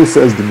 AJ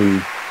says to me,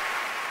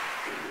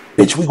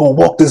 bitch, we gonna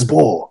walk this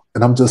ball.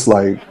 And I'm just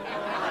like,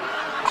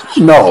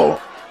 no.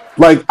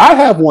 Like, I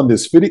have on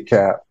this fitted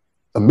cap,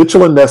 a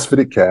Mitchell & Ness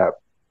fitted cap,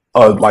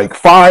 a like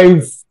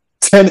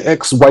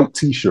 510X white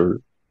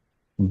t-shirt,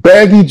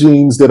 baggy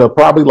jeans that are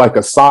probably like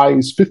a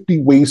size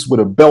 50 waist with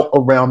a belt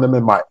around them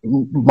and my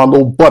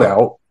little butt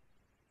out,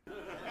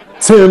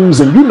 Timbs,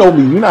 and you know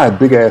me, you know I have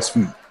big ass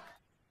feet.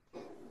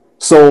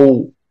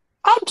 So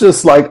I'm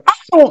just like, I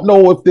don't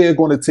know if they're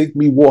going to take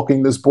me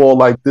walking this ball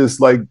like this.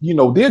 Like, you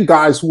know, they're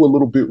guys who are a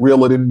little bit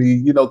realer than me,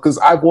 you know, because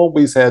I've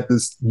always had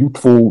this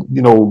youthful,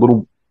 you know,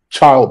 little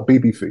child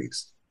baby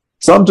face.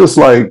 So I'm just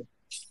like,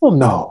 oh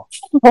no,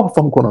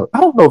 I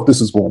don't know if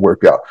this is going to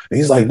work out. And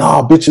he's like,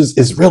 nah, bitches,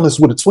 it's realness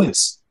with a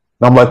twist.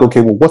 And I'm like,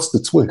 okay, well, what's the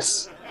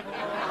twist?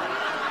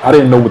 I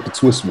didn't know what the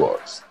twist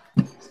was.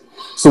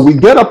 So we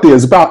get up there,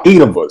 it's about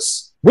 8 of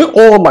us. We're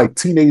all like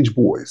teenage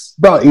boys,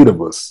 about 8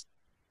 of us.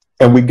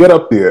 And we get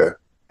up there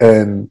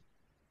and,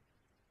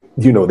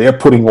 you know, they're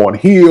putting on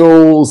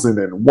heels and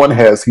then one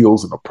has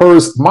heels in a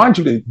purse. Mind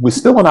you, we're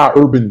still in our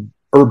urban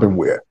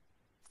wear.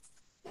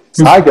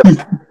 So I get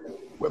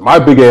with my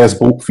big ass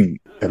boat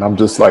feet and I'm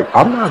just like,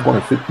 I'm not going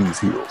to fit these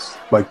heels.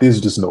 Like,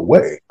 there's just no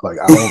way. Like,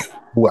 I don't,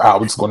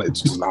 well, it's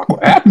just not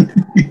going to happen.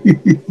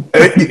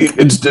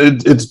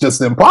 It's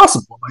just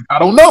impossible. Like, I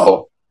don't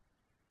know.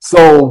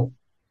 So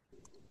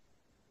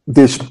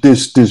this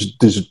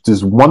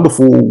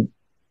wonderful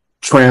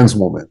trans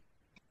woman,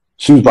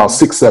 she was about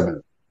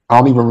 6'7". I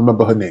don't even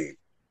remember her name.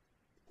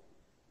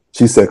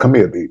 She said, come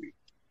here, baby.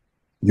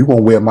 You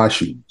gonna wear my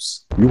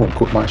shoes. You gonna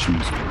put my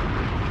shoes on.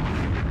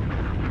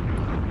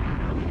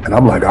 And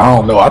I'm like, I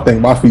don't know. I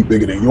think my feet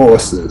bigger than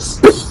yours, sis.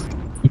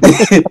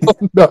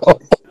 No.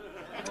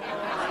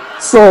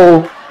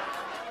 So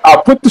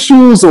I put the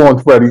shoes on,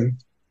 Freddie,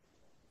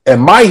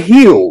 and my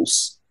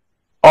heels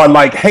are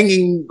like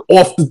hanging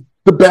off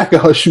the back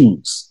of her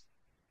shoes.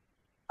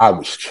 I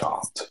was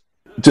chopped.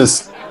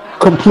 Just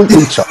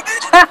completely chopped.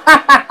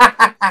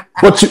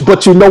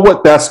 But you know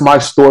what? That's my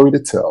story to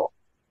tell.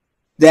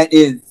 That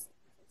is.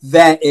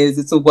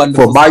 It's a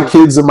wonderful For my story.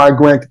 kids and my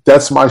grandkids,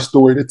 that's my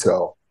story to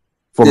tell.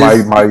 For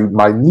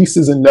my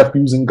nieces and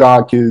nephews and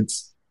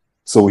godkids.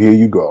 So here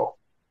you go.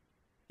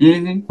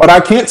 Mm-hmm. But I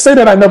can't say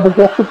that I never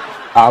walked.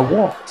 I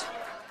walked.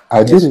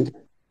 I did it.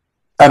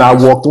 And I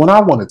walked when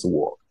I wanted to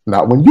walk,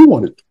 not when you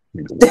wanted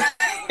me to walk.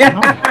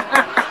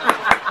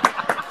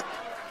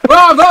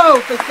 Bravo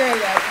for saying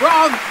that.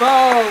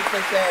 Bravo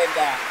for saying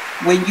that.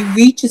 When you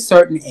reach a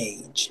certain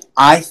age,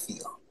 I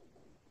feel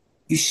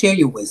you share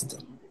your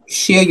wisdom, you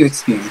share your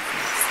experiences.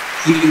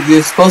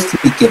 You're supposed to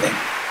be giving.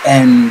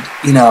 And,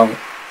 you know,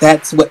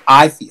 that's what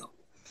I feel.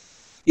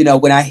 You know,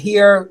 when I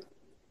hear,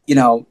 you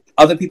know,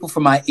 other people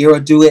from my era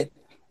do it,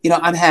 you know,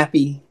 I'm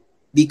happy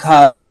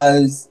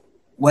because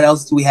what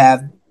else do we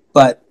have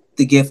but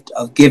the gift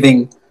of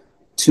giving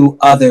to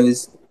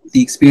others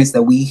the experience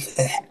that we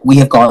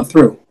have gone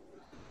through.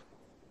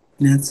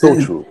 And that's so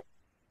true.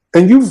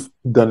 And you've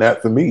done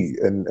that for me,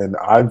 and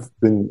I've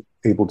been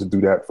able to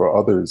do that for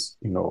others,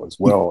 you know, as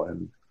well.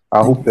 And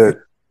I hope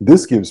that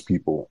this gives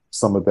people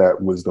some of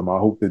that wisdom. I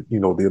hope that, you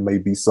know, there may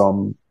be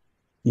some,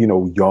 you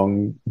know,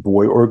 young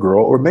boy or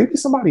girl, or maybe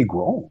somebody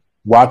grown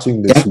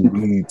watching this who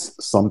needs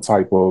some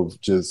type of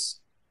just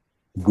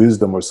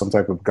wisdom or some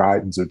type of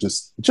guidance, or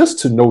just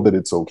to know that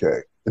it's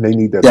okay, and they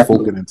need that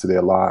spoken into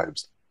their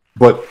lives.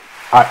 But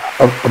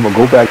I'm gonna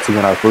go back to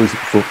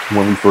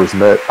when we first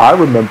met. I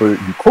remember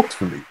you cooked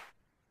for me,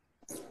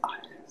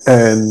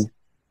 and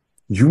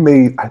you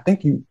made, I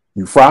think you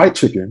fried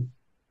chicken,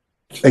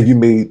 and you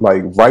made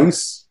like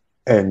rice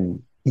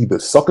and either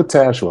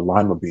succotash or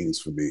lima beans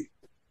for me.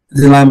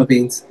 The lima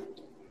beans.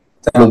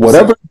 But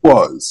whatever it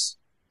was,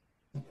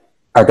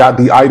 I got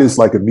the itis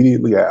like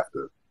immediately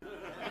after.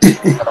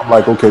 And I'm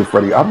like, okay,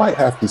 Freddie, I might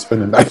have to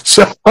spend a night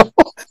job.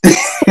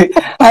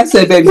 I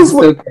said, baby, it's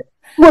okay.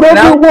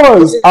 Whatever it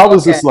was, I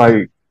was just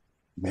like,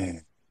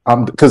 man,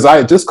 because I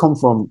had just come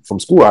from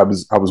school. I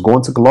was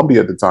going to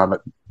Columbia at the time,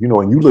 you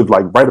know, and you live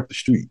like right up the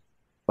street,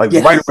 like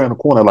right around the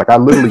corner. Like I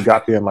literally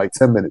got there in like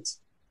 10 minutes,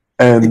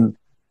 and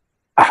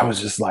I was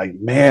just like,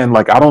 man,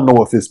 like I don't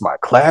know if it's my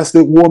class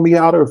that wore me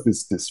out or if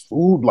it's this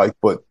food, like,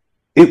 but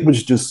it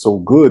was just so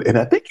good. And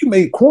I think you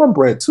made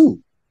cornbread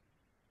too.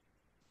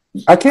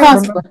 I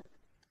can't remember.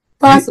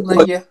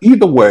 Possibly, yeah.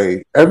 Either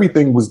way,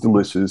 everything was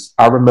delicious.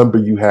 I remember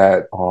you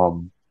had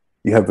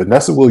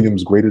Vanessa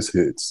Williams' Greatest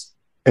Hits,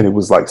 and it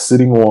was like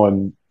sitting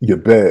on your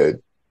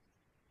bed,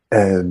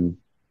 and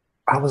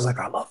I was like,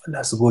 I love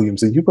Vanessa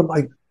Williams, and you were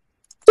like,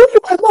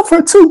 I love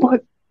her too,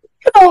 but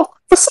you know,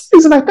 for some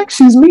reason I think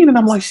she's mean, and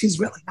I'm like, she's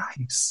really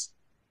nice.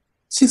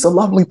 She's a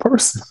lovely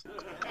person.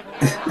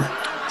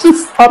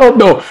 I don't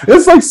know.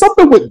 It's like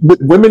something with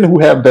women who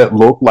have that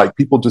look, like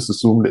people just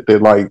assume that they're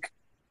like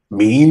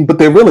mean, but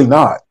they're really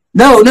not.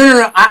 No.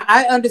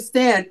 I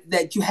understand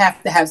that you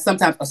have to have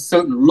sometimes a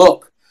certain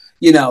look,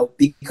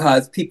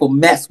 because people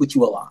mess with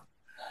you a lot.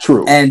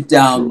 True. And,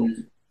 True.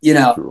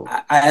 True.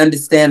 I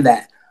understand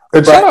that.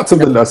 And shout But, out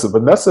to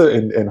Vanessa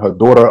and her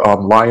daughter,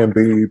 Lion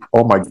Babe,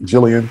 oh my,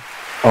 Jillian,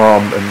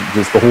 and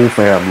just the whole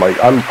fam. Like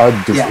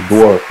I just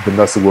adore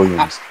Vanessa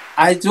Williams.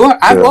 I adore.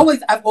 I've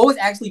always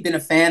actually been a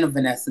fan of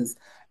Vanessa's,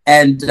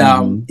 and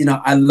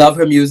I love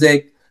her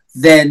music.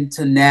 Then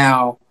to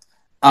now,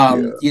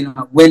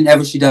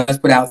 whenever she does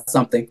put out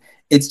something,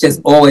 it's just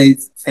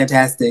always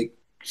fantastic.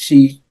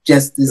 She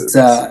just is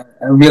a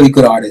really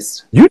good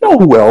artist. You know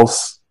who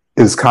else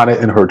is kind of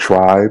in her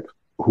tribe?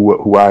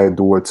 Who I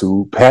adore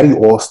too? Patty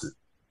Austin,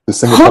 the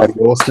singer Patty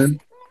Austin.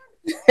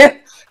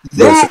 Let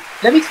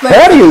me explain.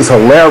 Patty is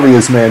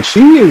hilarious, man.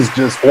 She is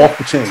just off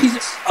the chain.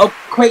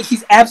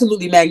 She's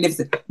absolutely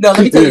magnificent. No,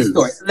 let me tell you a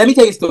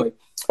story.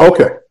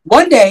 Okay.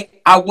 One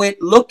day, I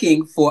went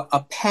looking for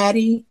a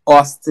Patty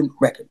Austin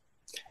record.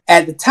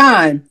 At the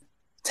time,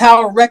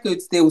 Tower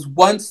Records, there was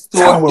one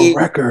store. Tower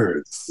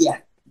Records. Yeah,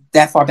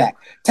 that far back.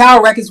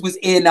 Tower Records was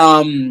in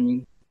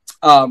the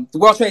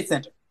World Trade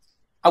Center.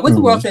 I went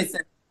to World Trade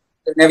Center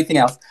and everything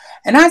else.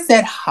 And I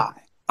said, hi,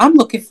 I'm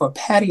looking for a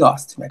Patty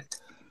Austin record.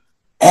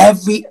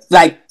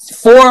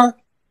 4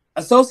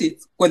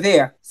 associates were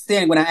there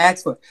standing when I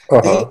asked for it.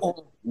 They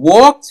all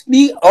walked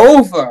me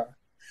over,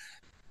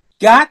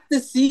 got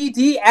the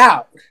CD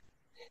out,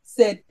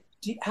 said,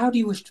 how do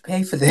you wish to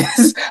pay for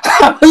this?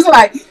 I was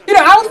like,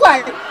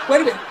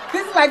 wait a minute.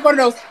 This is like one of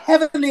those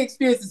heavenly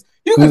experiences.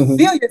 You can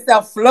feel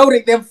yourself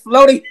floating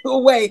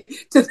away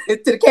to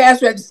the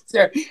cash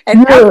register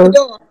and out the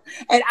door.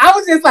 And I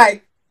was just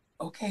like,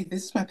 okay,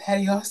 this is my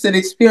Patty Austin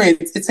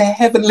experience. It's a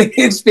heavenly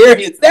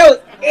experience. That was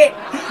it.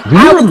 Do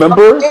you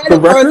remember the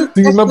record?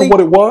 Do you remember what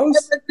it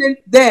was?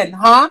 Then,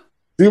 huh?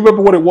 Do you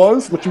remember what it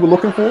was? What you were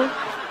looking for?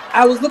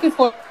 I was looking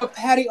for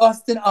Patty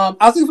Austin. I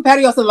was looking for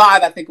Patty Austin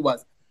Live, I think it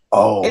was.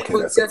 Oh, okay. It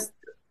was just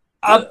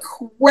a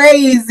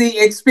crazy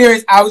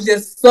experience. I was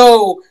just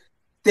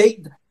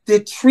the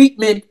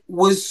treatment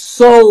was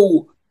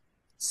so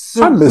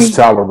sweet. I miss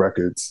Tower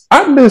Records.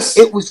 I miss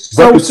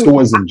record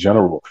stores in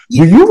general.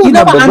 Do you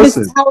remember? I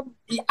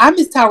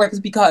miss Tower Records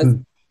because,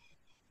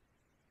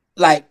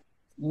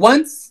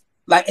 once,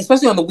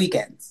 especially on the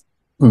weekends,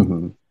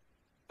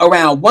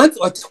 around once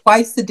or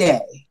twice a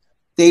day,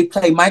 they'd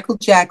play Michael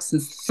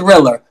Jackson's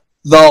Thriller,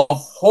 the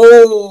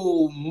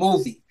whole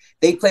movie.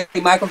 They play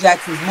Michael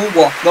Jackson's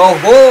Moonwalk, the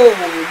whole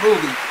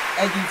movie.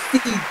 And you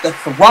see the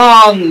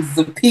throngs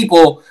of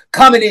people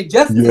coming in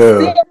just to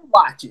sit and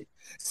watch it.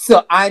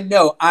 So I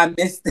know I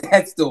missed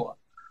that store.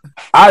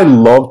 I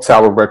love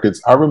Tower Records.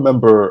 I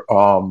remember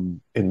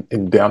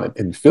down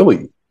in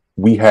Philly,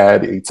 we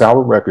had a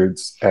Tower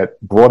Records at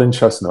Broad and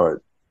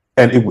Chestnut,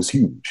 and it was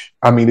huge.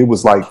 I mean, it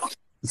was like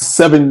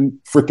 7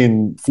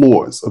 freaking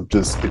floors of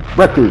just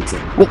records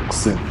and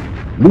books and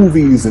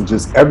movies and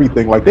just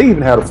everything. Like, they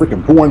even had a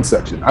freaking porn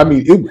section. I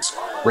mean, it was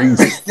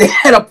crazy. They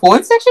had a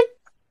porn section?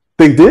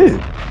 They did.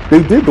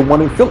 The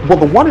one in Philly. Well,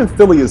 the one in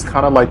Philly is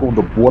kind of like on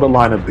the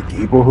borderline of the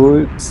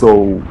neighborhood.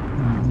 So,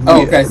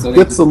 okay. So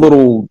it's a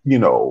little,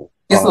 it's a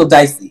little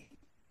dicey.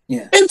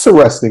 Yeah.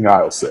 Interesting,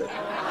 I'll say.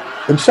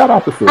 And shout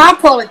out to Philly. I'll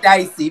call it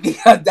dicey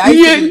because dicey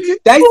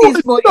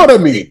is more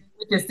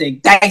interesting.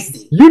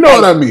 Dicey. You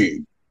know what I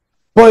mean.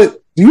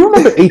 But do you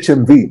remember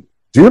HMV?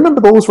 Do you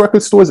remember those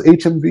record stores,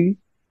 HMV?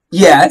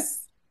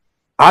 Yes.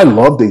 I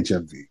loved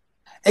HMV.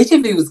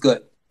 HMV was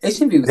good.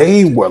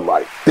 They were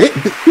like,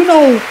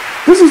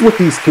 this is what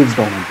these kids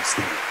don't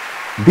understand.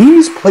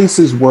 These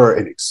places were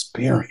an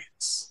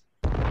experience.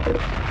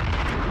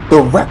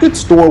 The record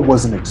store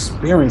was an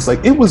experience.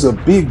 Like, it was a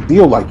big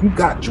deal. Like, you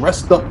got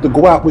dressed up to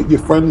go out with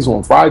your friends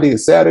on Friday or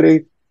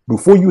Saturday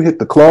before you hit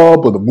the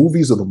club or the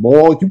movies or the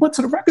mall. You went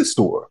to the record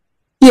store.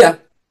 Yeah.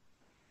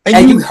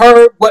 And you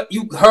heard what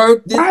you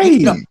heard.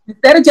 Right.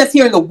 Instead of just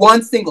hearing the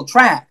one single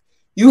track,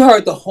 you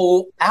heard the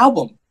whole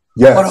album.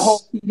 Yes. Or the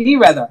whole CD,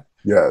 rather.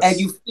 Yes. And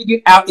you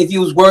figured out if it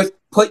was worth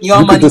putting your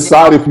money. You could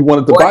decide if you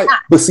wanted to buy it.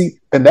 But see,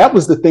 and that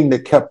was the thing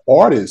that kept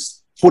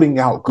artists putting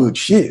out good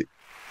shit.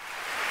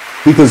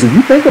 Because if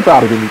you think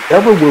about it, in the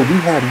era where we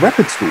had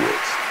record stores,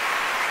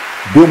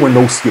 there were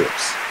no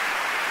skips.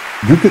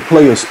 You could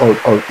play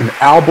an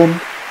album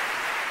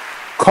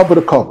cover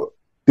to cover.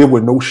 There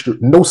were no skips.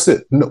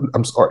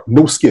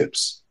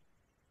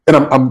 And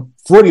I'm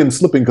Freudian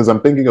slipping because I'm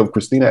thinking of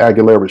Christina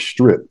Aguilera's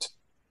Stripped.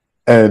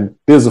 And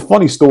there's a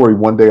funny story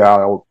one day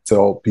I'll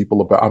tell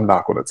people about. I'm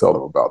not going to tell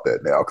them about that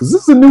now because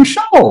this is a new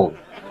show.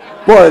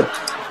 But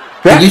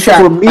that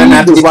for me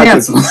was like a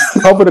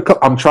cover to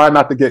cover. I'm trying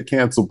not to get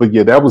canceled, but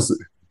yeah,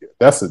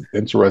 that's an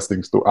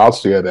interesting story. I'll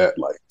share that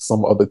like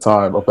some other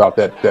time about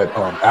that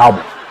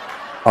album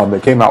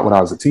that came out when I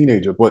was a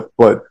teenager. But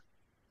what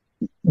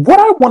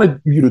I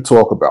wanted you to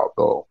talk about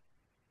though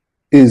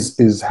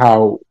is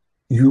how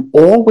you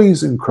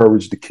always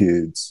encourage the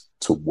kids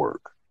to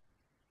work.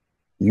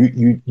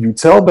 You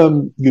tell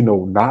them,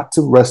 not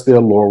to rest their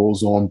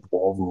laurels on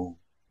Ballroom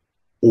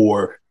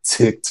or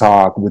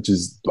TikTok, which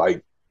is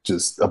like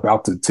just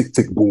about to tick,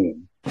 tick,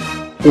 boom.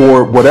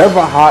 or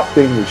whatever hot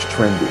thing is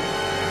trending.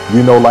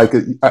 You know, like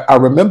I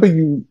remember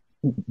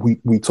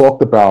we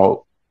talked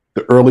about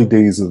the early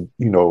days of,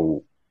 you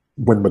know,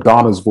 when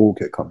Madonna's Vogue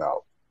had come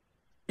out.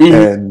 Mm-hmm.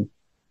 And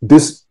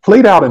this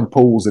played out in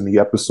Pose in the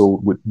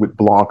episode with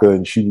Blanca,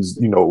 and she was,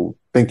 you know,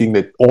 thinking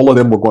that all of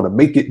them were going to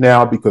make it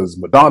now because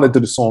Madonna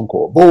did a song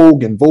called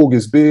Vogue, and Vogue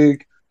is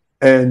big.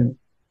 And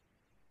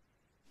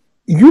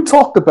you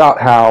talked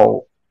about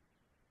how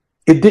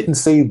it didn't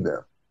save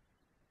them.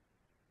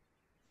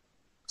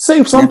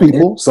 Save some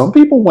people. Some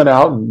people went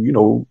out and, you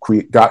know,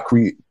 got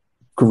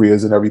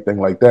careers and everything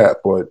like that.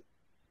 But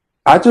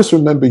I just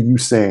remember you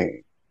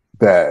saying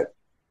that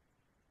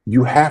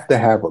you have to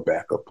have a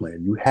backup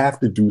plan. You have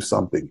to do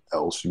something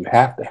else. You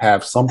have to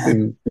have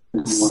something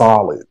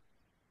solid.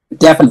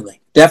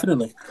 Definitely. Because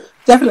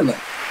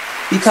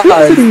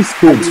speak to these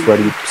kids,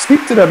 Freddie.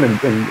 Speak to them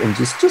and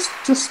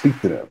just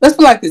speak to them. Let's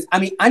put it like this. I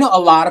mean, I know a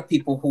lot of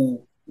people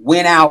who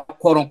went out,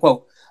 quote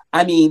unquote.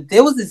 I mean,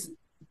 there was this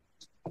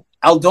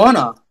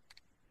Aldona.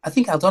 I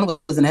think Aldona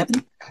was in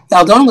Ebony.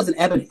 Aldona was in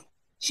Ebony.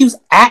 She was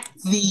at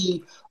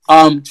the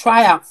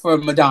tryout for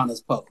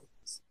Madonna's Pose.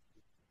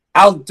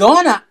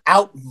 Aldona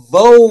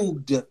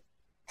out-vogued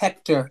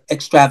Hector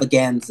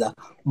Extravaganza.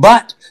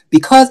 But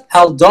because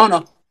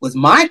Aldona was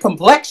my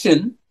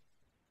complexion,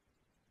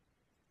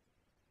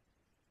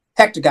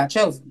 Hector got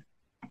chosen.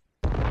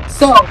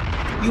 So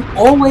you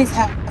always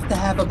have to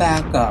have a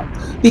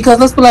backup. Because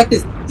let's put it like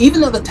this.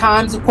 Even though the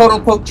times have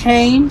quote-unquote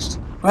changed,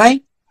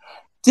 right?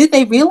 Did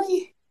they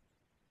really?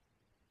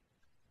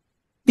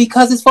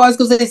 Because as far as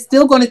goes, they're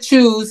still going to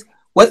choose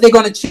what they're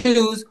going to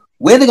choose,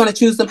 where they're going to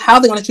choose them, how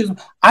they're going to choose them.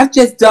 I've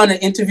just done an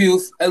interview,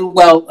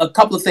 a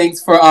couple of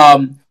things for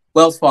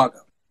Wells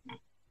Fargo.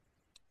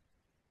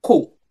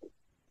 Cool.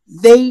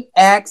 They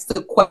asked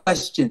the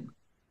question,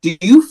 do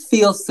you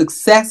feel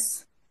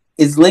success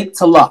is linked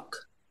to luck?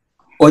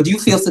 Or do you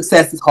feel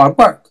success is hard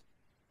work?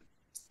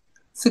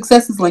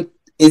 Success is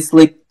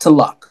linked to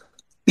luck.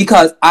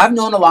 Because I've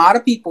known a lot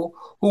of people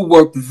who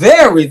worked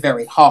very,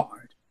 very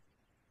hard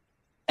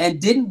and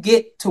didn't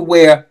get to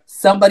where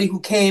somebody who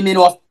came in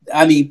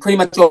pretty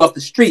much off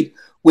the street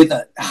with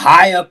a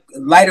higher,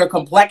 lighter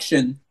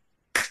complexion,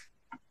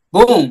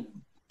 boom,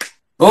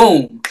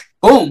 boom,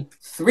 boom,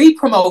 3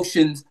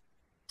 promotions,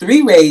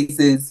 3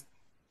 raises,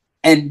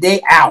 and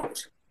they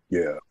out.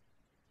 Yeah.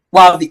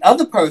 While the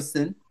other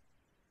person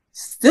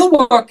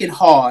still working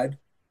hard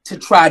to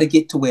try to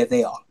get to where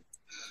they are.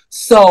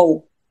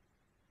 So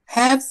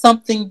have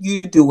something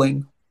you're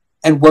doing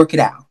and work it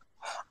out.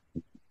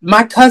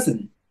 My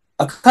cousin,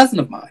 a cousin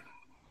of mine,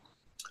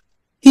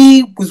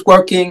 he was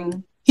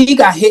working, he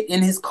got hit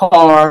in his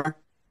car.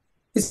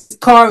 His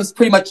car was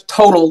pretty much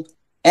totaled,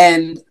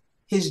 and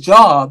his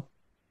job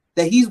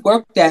that he's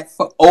worked at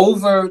for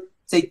over,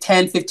 say,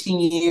 10, 15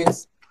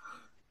 years,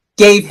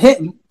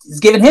 is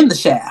giving him the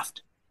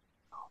shaft.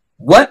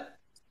 What?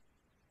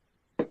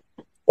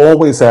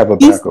 Always have a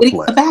backup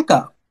plan. A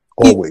backup.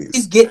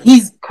 Always.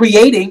 He's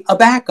creating a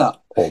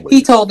backup. Always.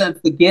 He told them,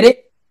 forget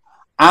it.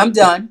 I'm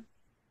done.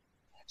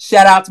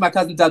 Shout out to my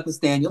cousin Douglas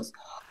Daniels.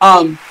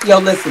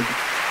 Listen.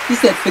 He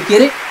said,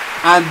 forget it.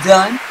 I'm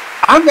done.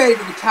 I'm ready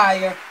to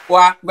retire,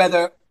 or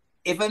rather,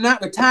 if I'm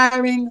not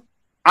retiring,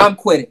 I'm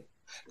quitting.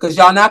 Because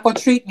y'all not going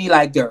to treat me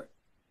like dirt.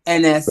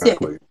 And that's it.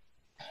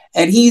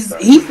 And he said,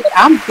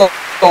 I'm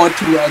going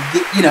to,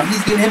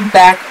 he's giving him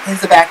back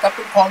his backup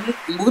and calling it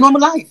and moving on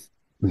with life.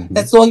 Mm-hmm.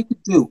 That's all you can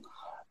do.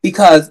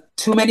 Because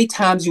too many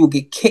times you will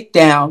get kicked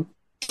down,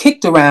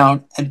 kicked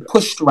around, and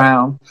pushed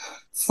around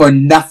for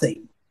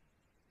nothing.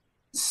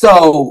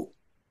 So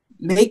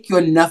make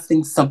your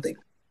nothing something.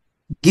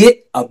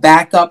 Get a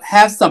backup,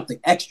 have something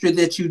extra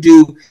that you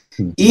do,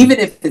 mm-hmm. even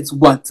if it's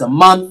once a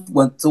month,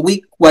 once a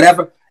week,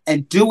 whatever,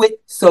 and do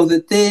it so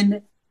that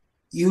then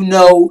you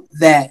know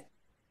that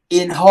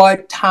in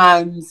hard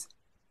times,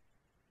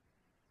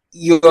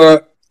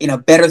 you're in a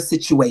better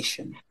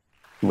situation.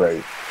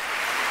 Right.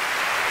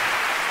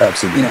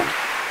 Absolutely.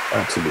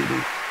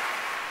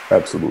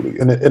 Absolutely.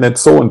 And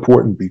it's so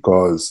important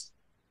because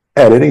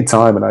at any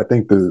time, and I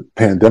think the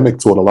pandemic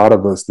taught a lot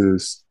of us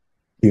this,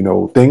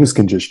 things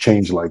can just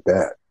change like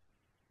that.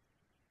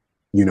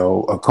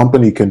 A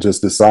company can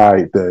just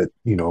decide that,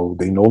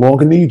 they no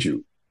longer need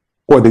you,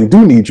 or they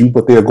do need you,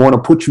 but they're going to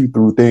put you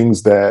through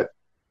things that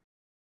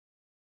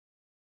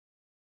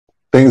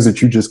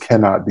you just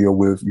cannot deal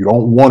with, you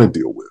don't want to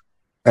deal with.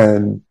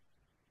 And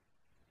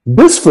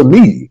this, for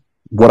me,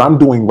 what I'm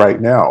doing right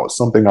now is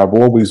something I've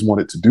always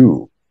wanted to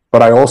do,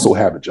 but I also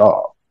have a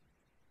job,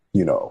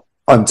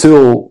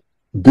 until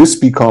this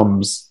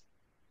becomes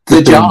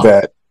the thing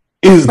that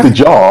is the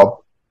job.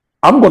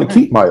 I'm going to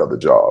keep my other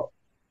job.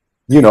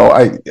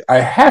 I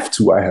have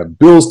to, I have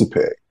bills to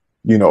pay,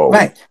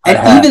 Right.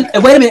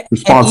 And wait a minute.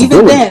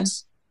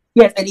 Responsibilities.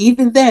 And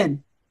even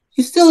then,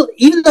 you still,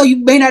 even though you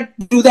may not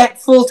do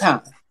that full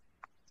time,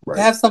 right,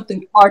 have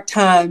something part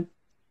time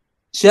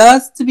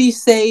just to be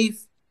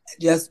safe,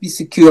 just be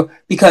secure,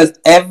 because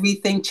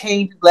everything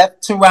changes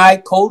left to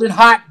right, cold and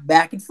hot,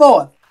 back and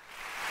forth.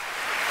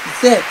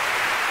 That's it.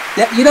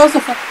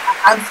 So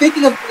I'm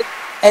thinking of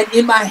And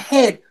in my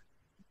head,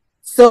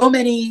 so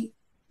many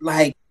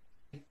like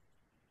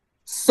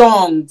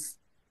songs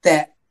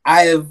that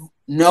I have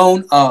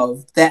known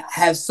of that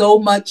have so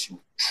much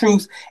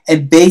truth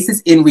and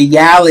basis in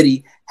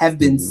reality have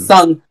been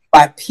sung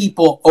by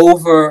people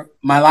over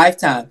my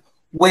lifetime,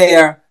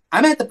 where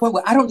I'm at the point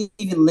where I don't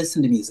even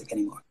listen to music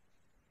anymore.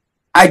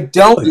 I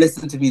don't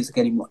listen to music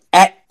anymore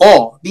at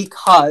all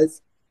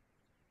because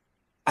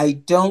I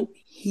don't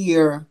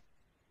hear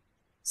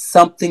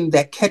something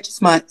that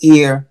catches my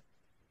ear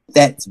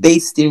that's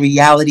based in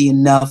reality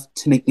enough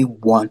to make me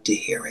want to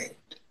hear it.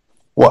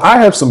 Well, I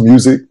have some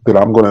music that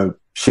I'm going to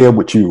share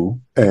with you,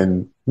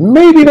 and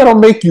maybe that'll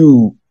make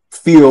you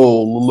feel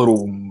a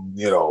little,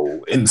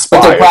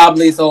 inspired. But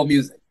probably it's old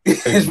music.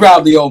 It's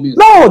probably old music.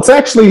 No, it's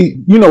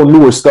actually,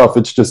 newer stuff.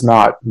 It's just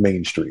not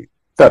mainstream.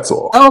 That's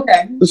all.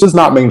 Okay. It's just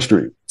not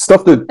mainstream.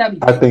 Stuff that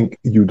I think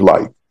you'd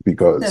like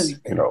because,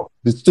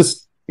 it's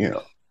just,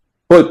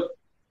 But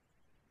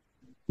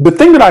the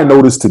thing that I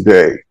noticed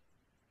today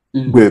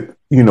with,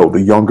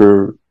 the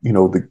younger,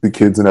 the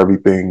kids and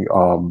everything,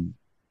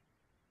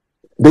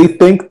 they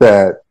think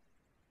that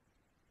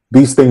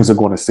these things are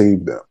going to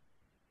save them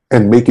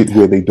and make it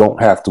where they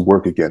don't have to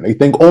work again. They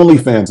think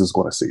OnlyFans is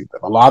going to save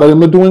them. A lot of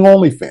them are doing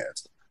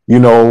OnlyFans.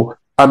 No.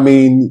 I'm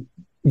in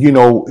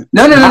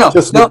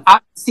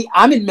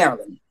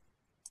Maryland.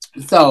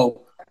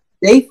 So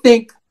they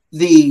think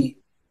the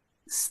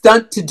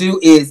stunt to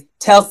do is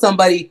tell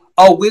somebody,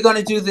 oh, we're going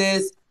to do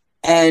this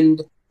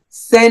and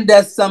send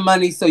us some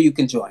money so you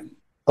can join.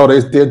 Oh,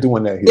 they're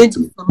doing that here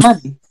too.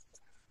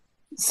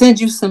 Send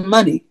you some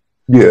money.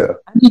 Yeah.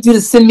 I need you to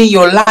send me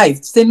your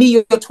life. Send me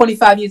your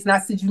 25 years and I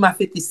send you my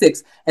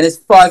 56. And as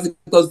far as it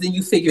goes, then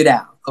you figure it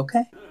out.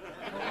 Okay?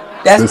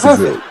 That's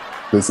perfect.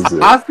 This is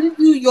it.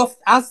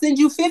 I'll send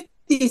you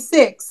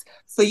 56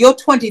 for your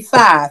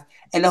 25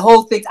 and the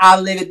whole thing,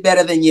 I'll live it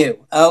better than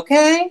you.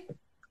 Okay?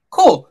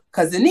 Cool.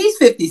 Because in these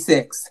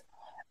 56,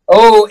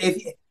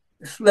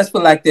 let's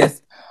put it like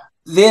this.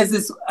 There's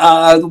this,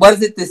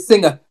 this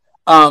singer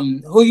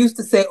who used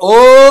to say,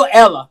 oh,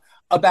 Ella,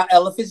 about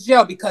Ella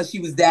Fitzgerald because she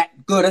was that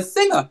good a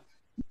singer.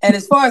 And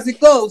as far as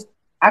it goes,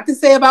 I can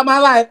say about my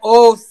life,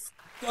 oh,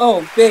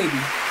 baby.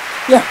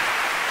 Yeah.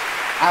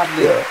 I've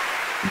lived.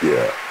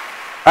 Yeah.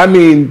 I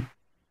mean,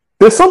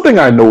 there's something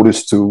I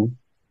noticed too,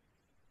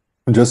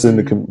 just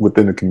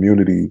within the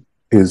community,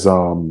 is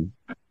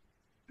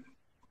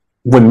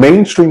when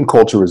mainstream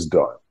culture is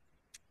done,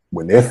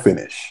 when they're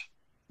finished,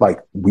 like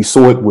we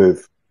saw it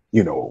with,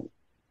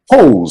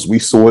 Pose, we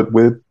saw it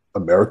with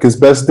America's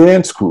Best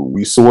Dance Crew,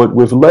 we saw it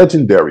with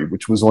Legendary,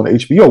 which was on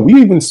HBO.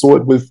 We even saw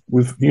it with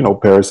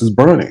Paris is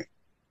Burning.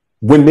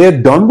 When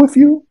they're done with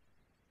you,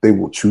 they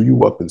will chew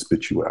you up and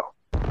spit you out.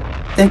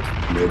 Thank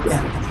you.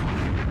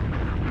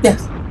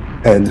 Yes.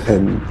 And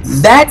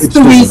that's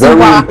the reason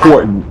why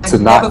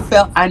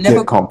I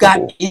never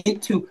got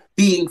into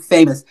being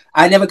famous.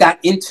 I never got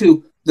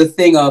into the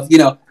thing of,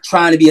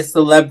 trying to be a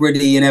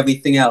celebrity and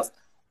everything else.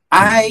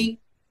 I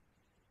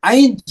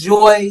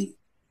enjoy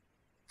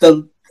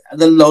the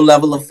low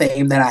level of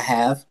fame that I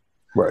have.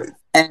 Right.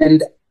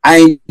 And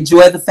I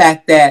enjoy the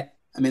fact that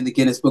I'm in the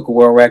Guinness Book of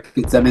World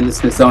Records. I'm in the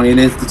Smithsonian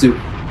Institute.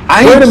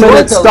 Wait a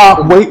minute.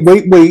 Stop.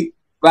 Wait.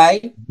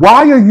 Right?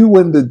 Why are you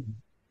in the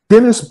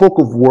Guinness Book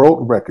of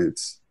World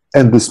Records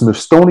and the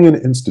Smithsonian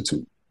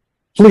Institute?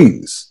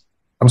 Please.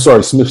 I'm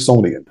sorry,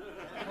 Smithsonian.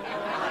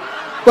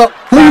 Well,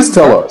 please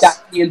tell us.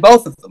 Got me in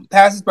both of them.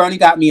 Paris is Burning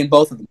got me in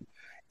both of them.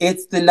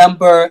 It's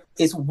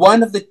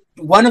one of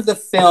the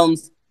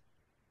films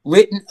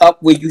written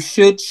up where you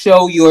should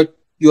show your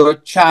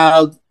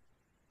child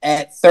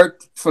at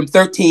from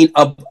 13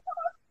 above,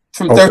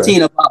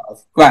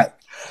 right?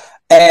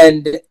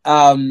 And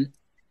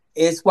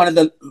it's one of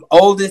the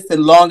oldest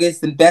and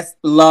longest and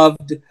best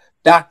beloved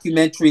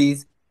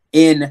documentaries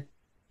in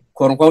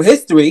quote unquote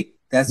history.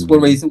 That's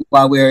one reason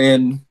why we're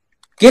in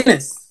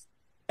Guinness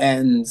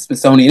and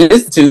Smithsonian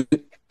Institute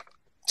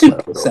too.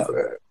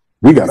 So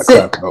we got to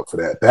clap up for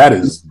that. That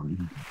is,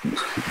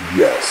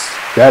 yes,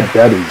 that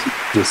is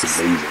just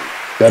amazing.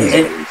 That is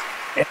amazing.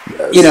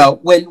 Yes.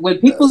 When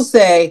people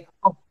say,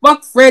 "Oh,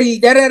 fuck Freddie,"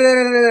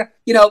 then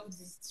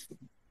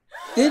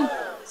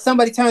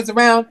somebody turns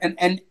around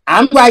and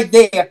I'm right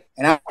there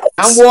and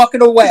I'm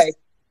walking away.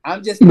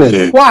 I'm just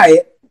being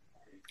quiet.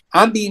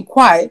 I'm being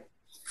quiet.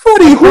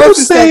 Freddie,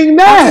 who's saying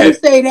that? How can you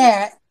say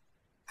that?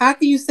 How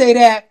can you say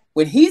that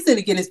when he's in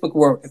the Guinness Book of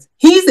World Records?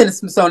 He's in the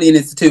Smithsonian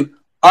Institute.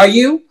 Are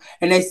you?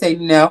 And they say,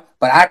 no,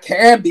 but I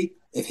can be.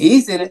 If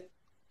he's in it,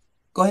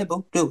 go ahead,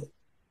 boo, do it.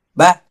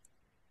 Bye.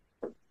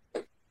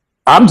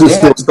 I'm just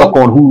still stuck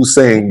on who's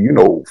saying,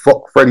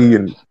 fuck Freddie.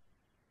 And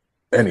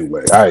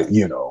anyway, I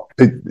don't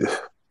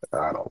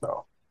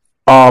know.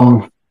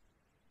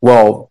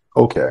 Well,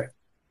 okay.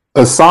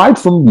 Aside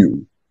from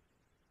you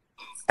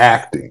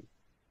acting,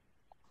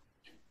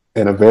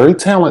 and a very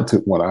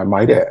talented one, I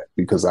might add,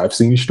 because I've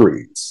seen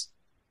Strays.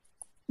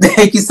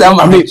 Thank you so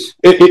much.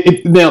 I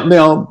mean,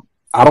 now,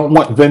 I don't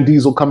want Vin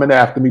Diesel coming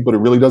after me, but it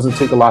really doesn't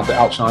take a lot to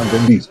outshine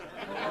Vin Diesel.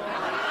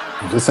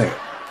 I'm just saying.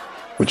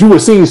 But you were a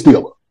scene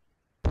stealer.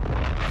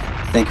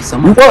 Thank you so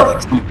much. You were.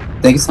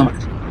 Thank you so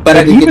much. But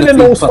and even in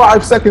those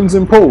 5 seconds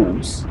in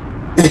pose,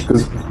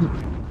 because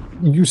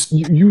you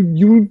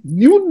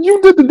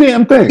did the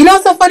damn thing. You know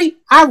what's so funny?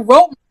 I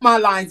wrote my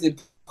lines in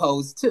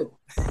pose too.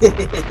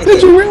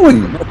 Did you really?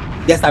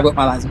 Yes, I wrote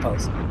my lines in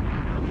pose.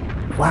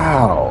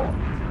 Wow.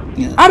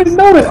 Yes. I didn't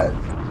know that.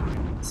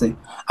 See,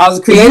 I was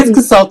a creative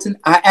consultant.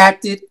 I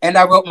acted and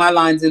I wrote my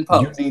lines in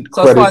pose. You need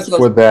credits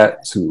for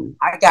that too.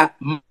 I got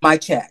my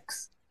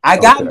checks. I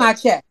got my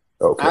check.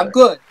 Okay. I'm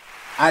good.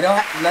 I don't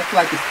have let's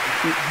like this.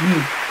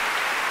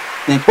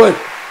 But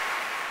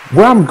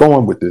where I'm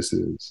going with this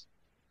is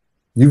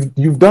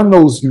you've done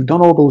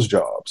all those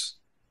jobs.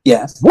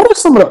 Yes. What are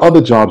some of the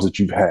other jobs that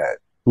you've had?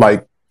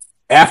 Like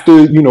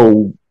after,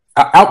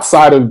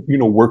 outside of,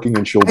 working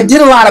in show business? I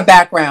did a lot of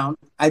background.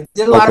 I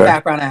did a lot of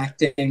background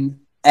acting.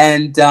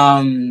 And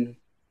there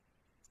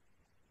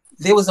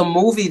was a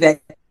movie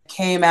that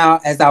came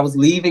out as I was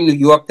leaving New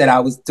York that I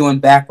was doing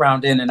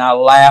background in, and I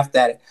laughed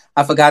at it.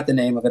 I forgot the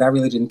name of it. I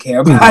really didn't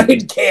care, but I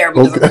didn't care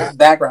because it was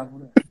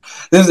background.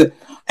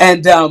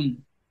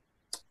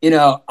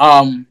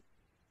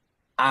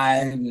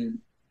 And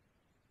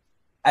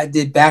I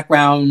did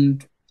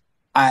background.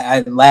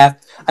 I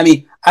laughed. I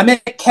mean, I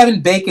met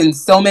Kevin Bacon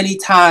so many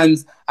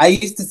times. I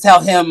used to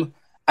tell him,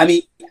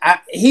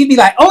 he'd be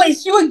like, "Oh,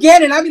 it's you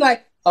again," and I'd be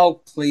like,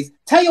 "Oh, please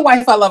tell your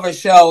wife I love her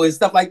show," and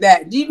stuff like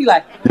that. And he'd be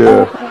like,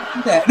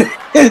 "Yeah,"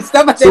 and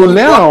stuff like that. So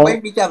now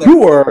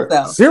you are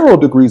 0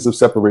 degrees of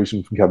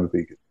separation from Kevin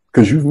Bacon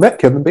because you've met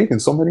Kevin Bacon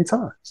so many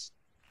times.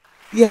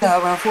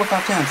 Yeah, around 4 or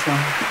 5 times. So.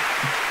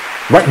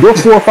 Right, you're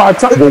 4 or 5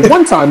 times. Well,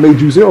 one time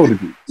made you 0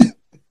 degrees.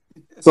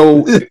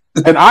 So,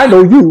 and I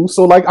know you,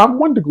 so like I'm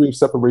 1 degree of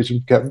separation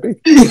from Kevin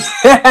Bacon.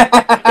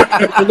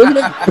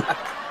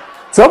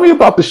 Tell me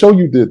about the show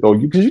you did though,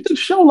 because you did a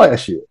show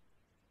last year.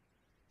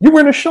 You were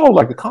in a show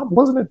like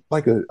wasn't it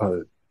like a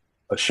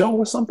show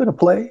or something, a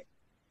play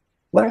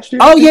last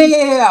year? Oh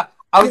yeah.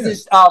 I was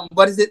just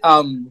what is it?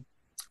 I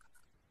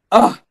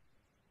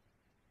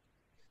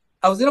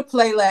was in a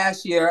play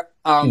last year.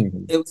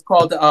 It was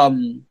called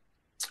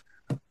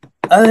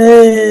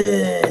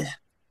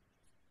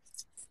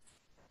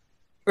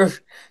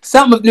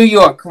something of New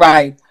York,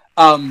 right?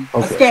 A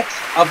sketch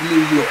of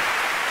New York.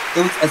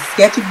 It was a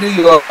sketch of New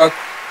York. I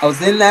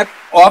was in that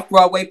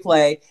off-Broadway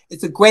play.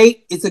 It's a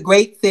great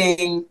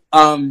thing.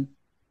 Go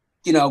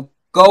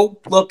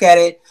look at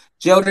it.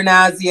 Joe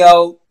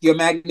Donazio, your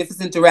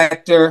magnificent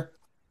director.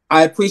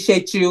 I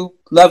appreciate you.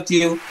 Loved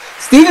you.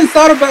 Steven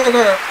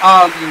Soderbergh,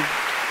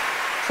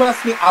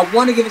 trust me, I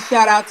want to give a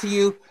shout out to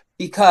you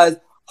because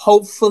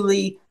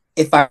hopefully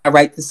if I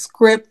write the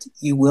script,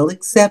 you will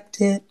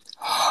accept it.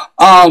 Get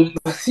my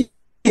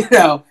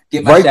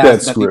write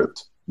that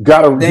script. You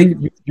gotta write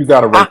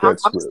that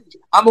script.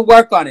 I'm gonna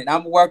work on it.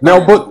 Now,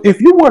 but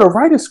if you were to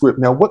write a script,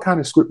 now what kind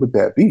of script would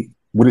that be?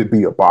 Would it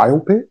be a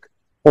biopic,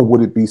 or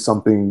would it be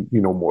something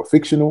more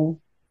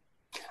fictional?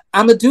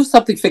 I'm gonna do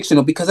something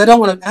fictional because I don't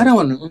want to.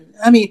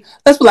 I mean,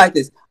 let's put it like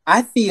this.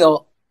 I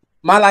feel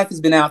my life has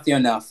been out there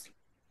enough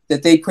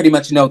that they pretty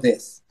much know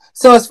this.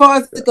 So as far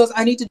as it goes,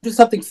 I need to do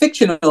something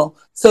fictional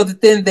so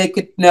that then they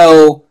could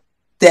know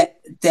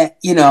that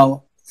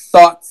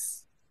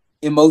thoughts,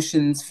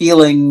 emotions,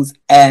 feelings,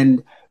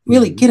 and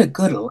really get a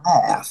good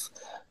laugh.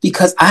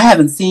 Because I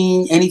haven't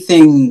seen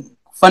anything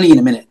funny in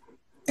a minute,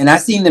 and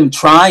I've seen them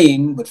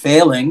trying but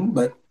failing.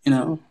 But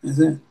is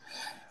it?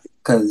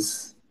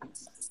 Because I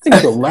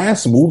think the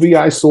last movie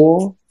I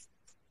saw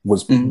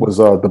was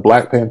the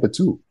Black Panther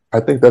 2. I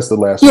think that's the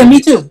last. Yeah, movie.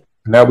 Me too.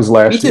 And that was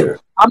last year.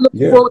 I'm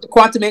looking forward to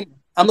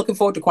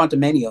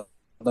Quantumania.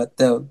 But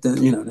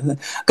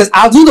because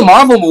I'll do the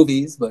Marvel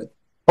movies, but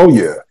I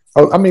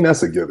mean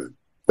that's a given.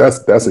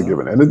 That's a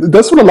given, and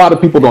that's what a lot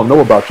of people don't know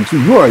about you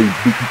too. You are a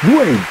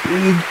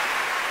big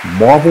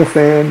Marvel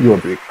fan. You're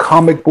a big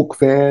comic book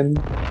fan.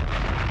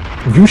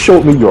 You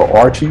showed me your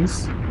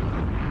Archies.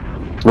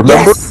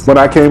 Remember when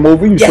I came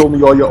over? You showed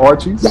me all your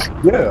Archies.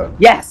 Yeah.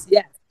 Yes.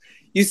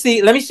 You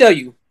see, let me show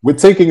you. We're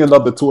taking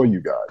another tour,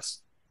 you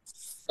guys.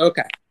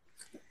 Okay.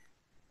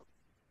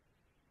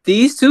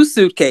 These 2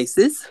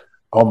 suitcases.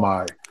 Oh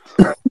my.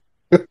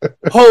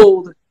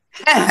 hold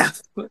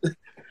half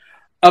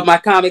of my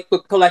comic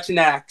book collection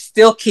that I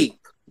still keep.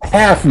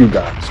 Half, you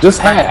guys. Just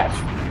half.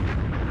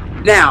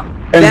 Now,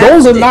 and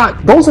those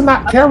are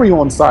not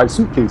carry-on size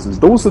suitcases.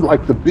 Those are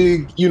like the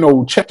big,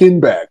 check-in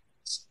bags.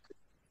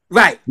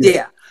 Right.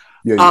 Yeah.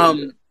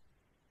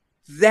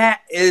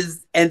 That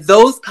is, and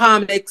those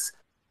comics,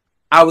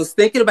 I was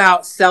thinking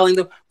about selling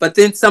them, but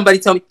then somebody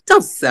told me,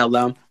 don't sell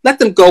them. Let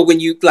them go when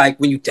you die.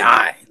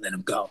 Let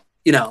them go.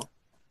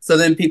 So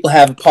then people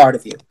have a part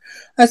of you.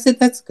 I said,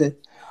 that's good.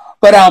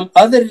 But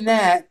other than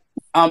that,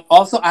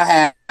 also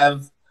I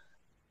have,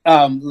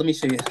 let me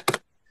show you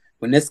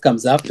when this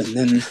comes up, and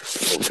then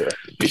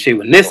let me show you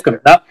when this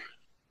comes up.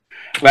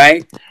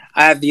 Right?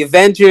 I have the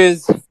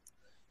Avengers.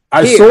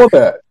 I saw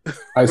that.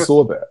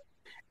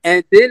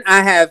 And then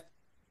I have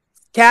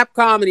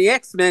Capcom and the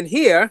X-Men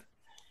here.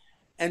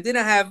 And then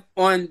I have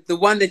on the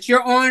one that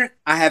you're on,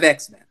 I have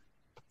X-Men.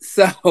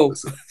 So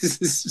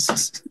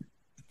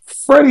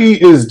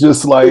Freddie is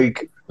just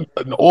like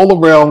an all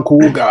around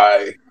cool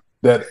guy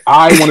that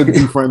I wanted to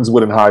be friends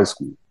with in high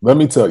school. Let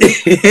me tell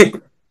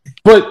you.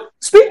 But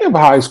speaking of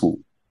high school,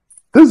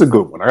 this is a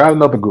good one. I got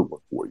another good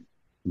one for you.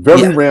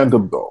 Very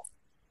random though.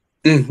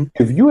 Mm-hmm.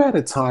 If you had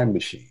a time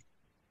machine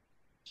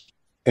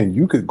and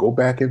you could go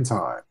back in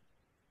time,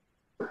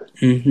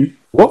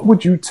 what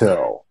would you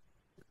tell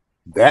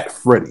that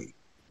Freddie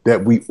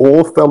that we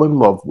all fell in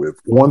love with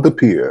on the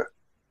pier?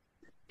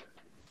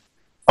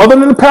 Other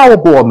than the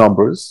Powerball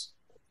numbers,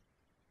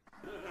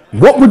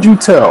 what would you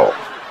tell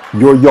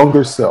your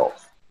younger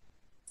self?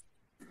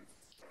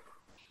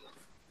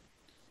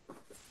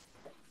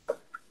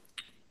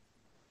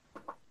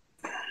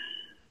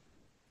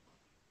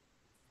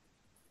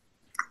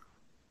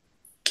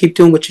 Keep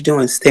doing what you're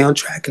doing. Stay on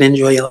track and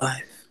enjoy your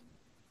life.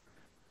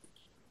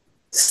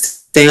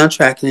 Stay on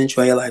track and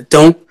enjoy your life.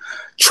 Don't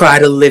try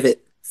to live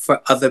it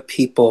for other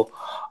people.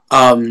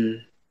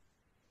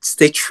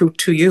 Stay true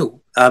to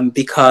you.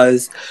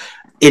 Because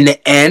in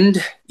the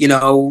end, you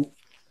know,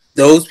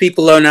 those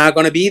people are not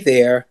going to be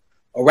there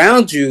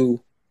around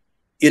you,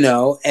 you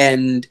know,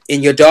 and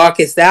in your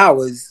darkest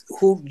hours,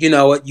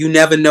 you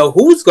never know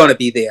who's going to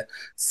be there.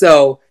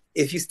 So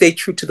if you stay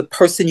true to the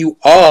person you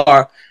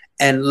are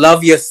and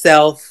love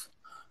yourself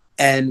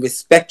and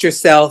respect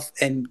yourself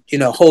and, you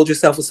know, hold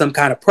yourself with some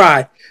kind of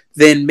pride,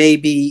 then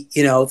maybe,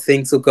 you know,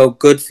 things will go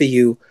good for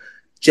you.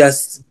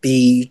 Just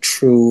be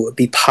true,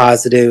 be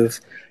positive,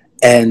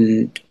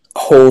 and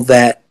hold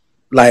that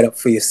light up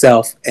for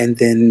yourself, and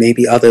then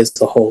maybe others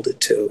will hold it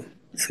too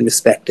and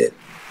respect it.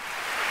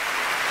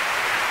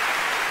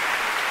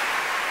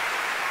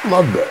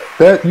 Love that.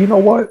 That, you know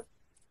what?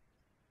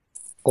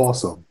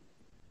 Awesome.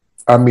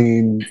 I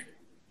mean,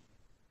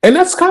 and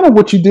that's kind of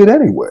what you did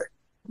anyway.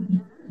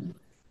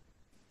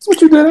 That's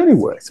what you did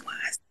anyway.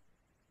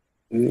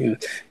 You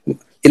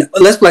know,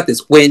 let's put it like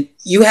this. When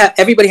you have,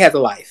 everybody has a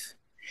life.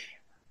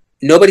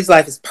 Nobody's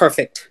life is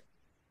perfect,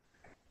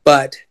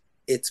 but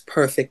it's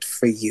perfect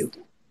for you.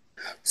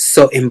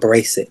 So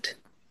embrace it.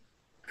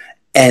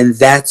 And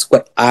that's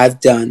what I've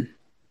done.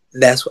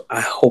 That's what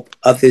I hope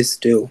others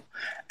do.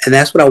 And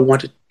that's what I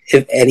wanted,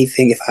 if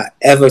anything, if I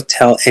ever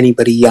tell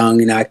anybody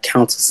young, and I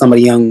counsel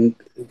somebody young,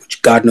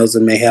 which God knows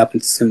it may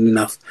happen soon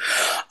enough.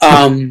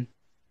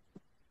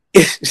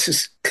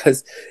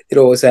 Because it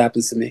always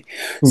happens to me.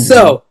 Mm-hmm.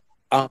 So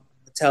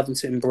tell them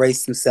to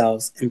embrace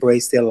themselves,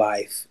 embrace their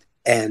life,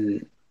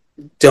 and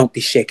don't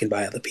be shaken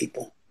by other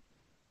people.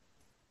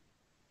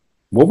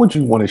 What would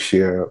you want to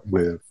share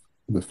with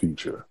the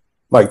future?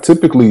 Like,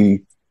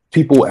 typically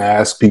people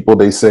ask people,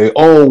 they say,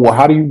 oh, well,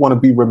 how do you want to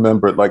be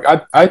remembered? Like,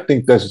 I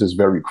think that's just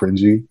very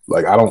cringy.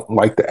 Like, I don't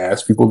like to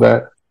ask people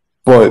that.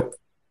 But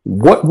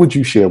what would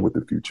you share with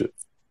the future?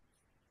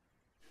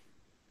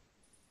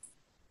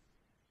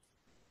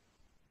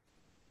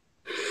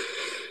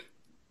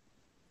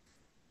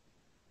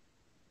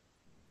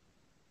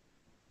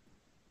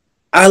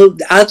 I'll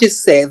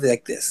just say it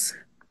like this.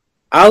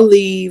 I'll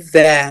leave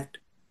that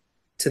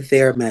to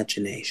their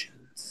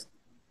imaginations,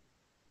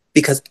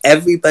 because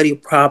everybody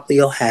probably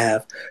will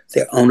have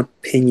their own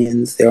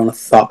opinions, their own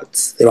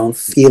thoughts, their own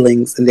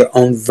feelings, and their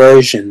own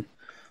version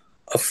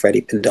of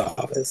Freddie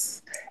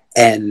Penda'vis.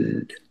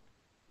 And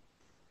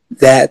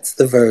that's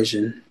the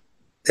version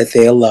that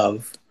they'll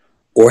love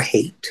or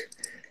hate.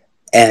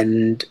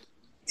 And,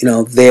 you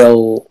know,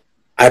 they'll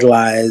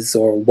idolize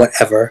or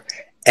whatever.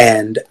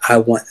 And I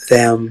want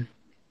them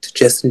to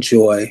just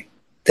enjoy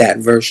that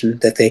version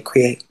that they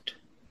create.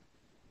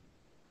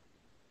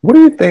 What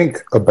do you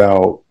think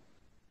about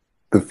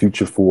the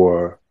future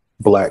for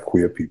Black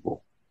queer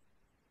people?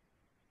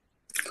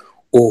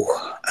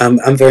 Oh,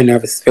 I'm very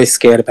nervous, very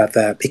scared about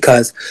that,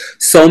 because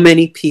so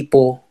many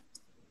people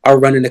are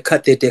running to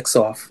cut their dicks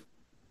off.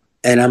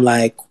 And I'm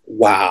like,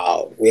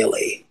 wow,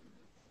 really?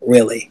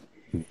 Really?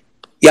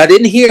 Y'all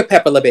didn't hear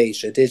Pepper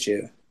LaBeija, did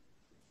you?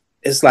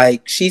 It's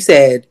like, she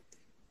said,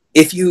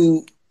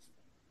 you're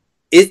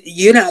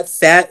not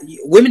fat,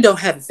 women don't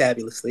have it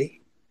fabulously.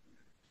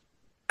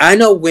 I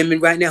know women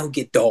right now who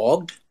get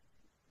dogged.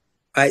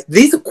 Right?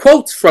 These are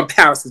quotes from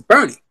Paris is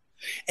Burning.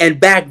 And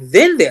back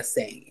then they're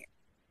saying it.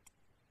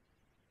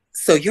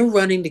 So you're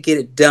running to get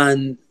it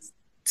done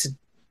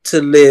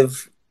to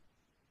live.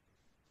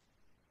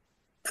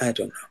 I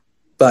don't know.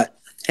 But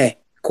hey,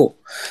 cool.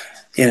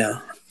 You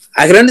know,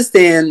 I can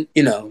understand,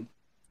 you know,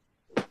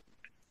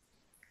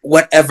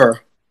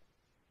 whatever.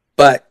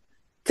 But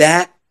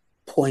that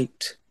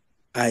point,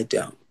 I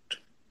don't.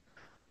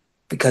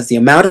 Because the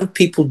amount of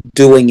people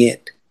doing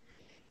it,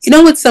 you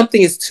know, when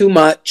something is too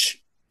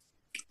much,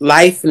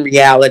 life and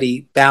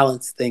reality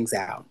balance things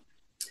out.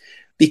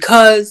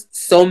 Because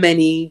so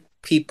many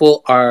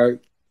people are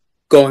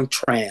going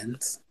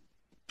trans,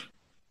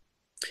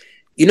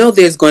 you know,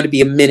 there's going to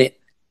be a minute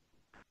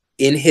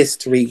in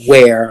history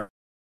where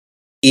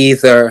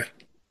either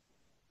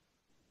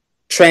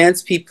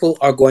trans people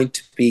are going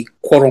to be,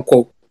 quote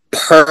unquote,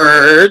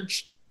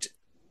 purged,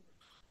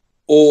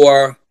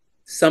 or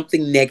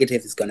something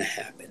negative is going to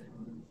happen.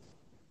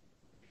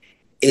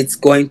 It's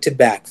going to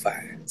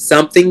backfire.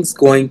 Something's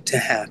going to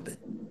happen.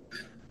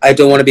 I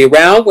don't want to be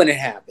around when it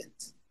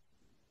happens.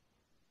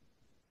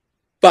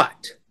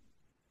 But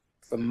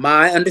from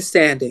my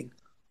understanding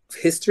of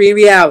history and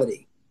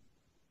reality,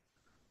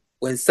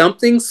 when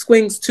something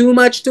swings too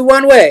much to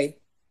one way,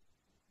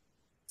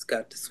 it's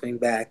got to swing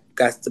back,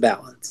 got to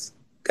balance,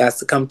 got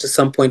to come to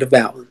some point of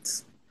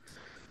balance.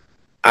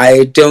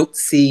 I don't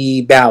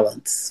see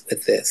balance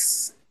with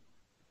this.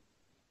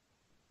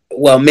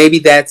 Well, maybe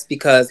that's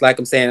because, like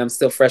I'm saying, I'm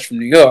still fresh from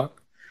New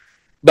York,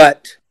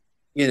 but,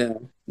 you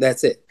know,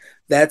 that's it.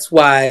 That's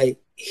why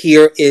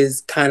here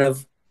is kind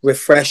of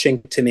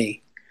refreshing to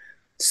me.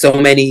 So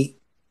many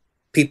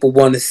people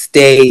want to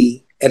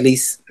stay at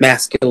least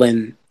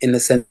masculine in the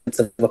sense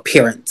of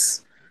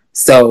appearance.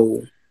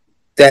 So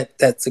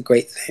that's a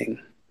great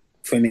thing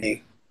for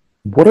me.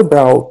 What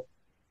about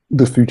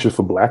the future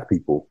for Black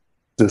people,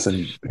 just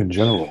in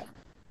general?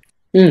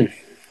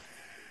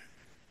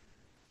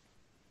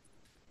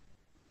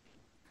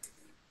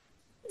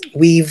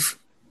 We've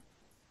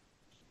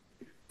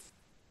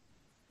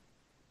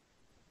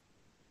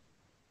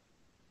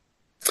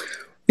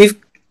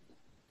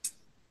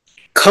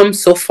come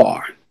so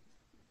far,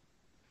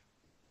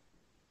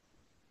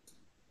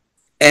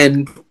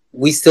 and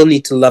we still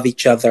need to love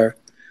each other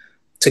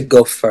to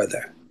go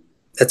further.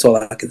 That's all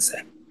I can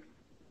say.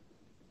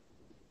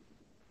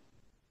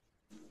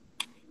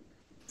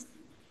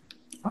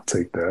 I'll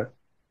take that.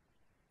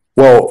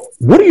 Well,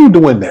 what are you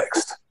doing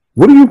next?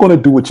 What are you going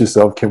to do with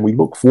yourself? Can we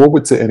look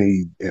forward to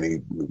any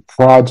new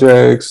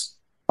projects?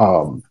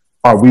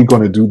 Are we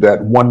going to do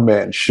that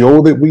one-man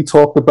show that we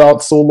talked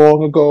about so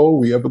long ago? Are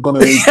we ever going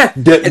to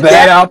get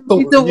that out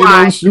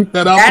the, shoot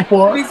that out the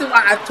park? That's the reason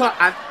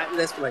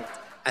why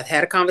I've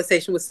had a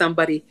conversation with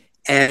somebody,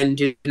 and,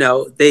 you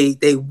know,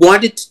 they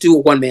wanted to do a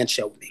one-man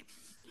show with me.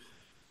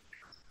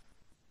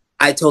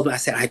 I told them, I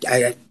said,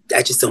 I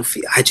just don't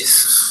feel,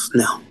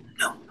 no.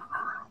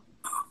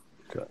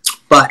 Okay.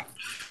 But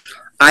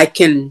I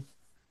can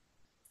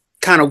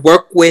kind of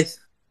work with,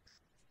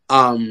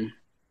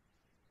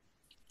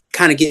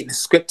 kind of getting a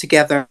script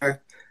together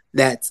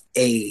that's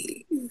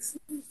a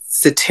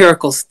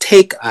satirical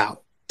take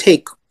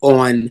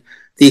on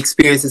the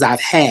experiences I've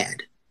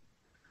had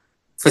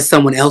for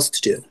someone else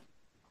to do.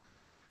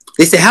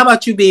 They said, how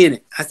about you be in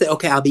it? I said,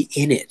 okay, I'll be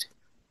in it,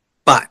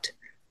 but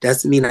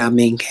doesn't mean I'm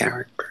main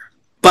character.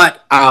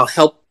 But I'll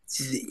help,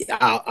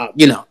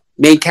 you know,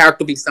 main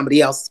character will be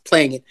somebody else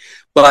playing it,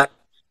 but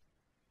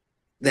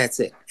that's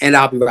it. And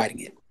I'll be writing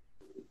it.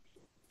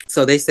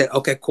 So they said,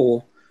 okay,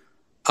 cool.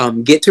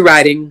 Get to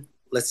writing.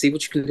 Let's see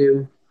what you can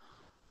do.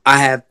 I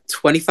have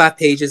 25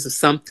 pages of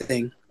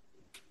something,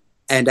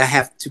 and I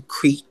have to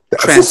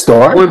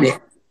transform it.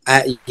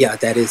 Yeah,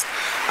 that is.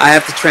 I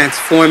have to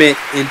transform it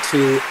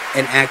into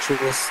an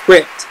actual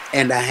script,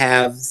 and I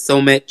have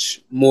so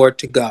much more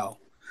to go.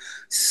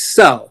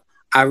 So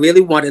I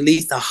really want at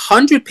least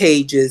 100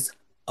 pages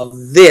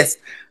of this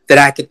that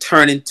I could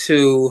turn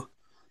into,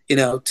 you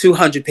know,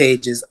 200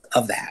 pages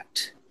of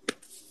that.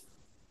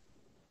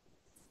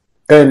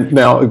 And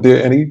now, if there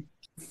are any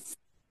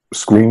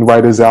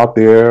screenwriters out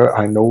there,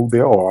 I know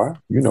there are,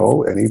 you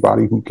know,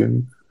 anybody who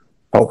can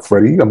help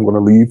Freddie, I'm going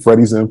to leave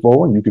Freddie's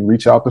info, and you can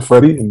reach out to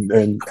Freddie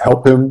and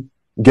help him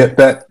get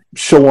that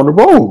show on the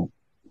road.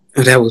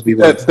 That would be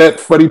that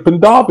Freddie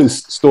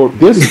Penda'vis story.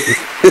 There's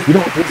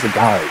a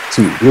guy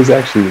too. There's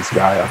actually this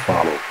guy I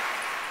follow.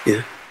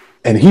 Yeah.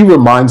 And he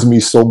reminds me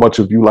so much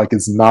of you, like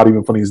it's not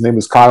even funny. His name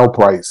is Kyle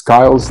Price.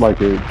 Kyle's like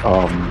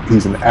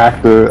he's an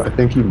actor. I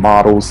think he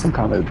models, some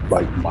kind of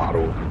like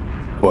model.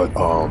 But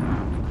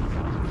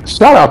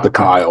shout out to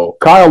Kyle.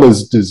 Kyle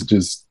is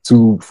just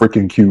too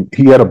freaking cute.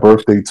 He had a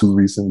birthday too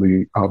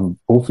recently.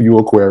 Both of you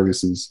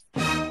Aquariuses.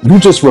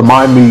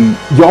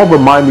 Y'all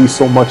remind me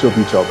so much of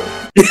each other.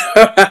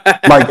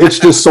 Like it's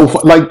just so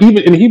fun. Like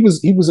even, and he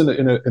was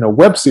in a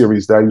web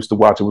series that I used to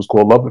watch. It was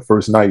called Love at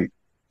First Night,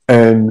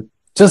 and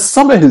just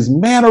some of his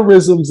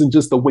mannerisms and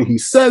just the way he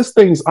says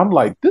things, I'm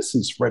like, this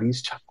is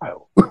Freddie's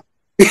child.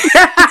 It's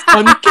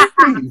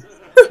uncanny.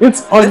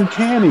 It's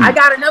uncanny. I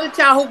got another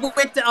child who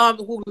went to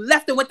who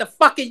left and went to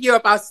fucking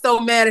Europe. I was so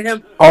mad at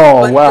him.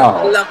 Oh wow!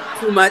 I love him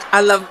too much. I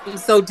love him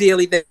so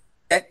dearly that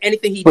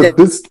anything he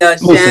does,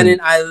 Shannon,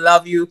 I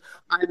love you.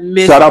 I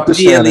miss shout out to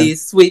dearly, Shannon.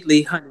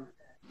 Sweetly, honey.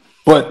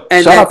 But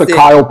shout out to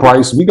Kyle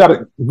Price. We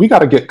gotta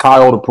get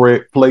Kyle to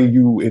play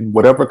you in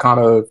whatever kind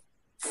of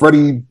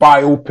Freddie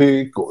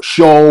biopic or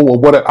show or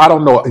whatever. I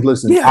don't know.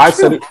 Listen, I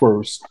said it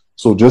first,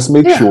 so just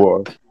make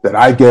sure that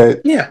I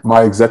get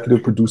my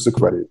executive producer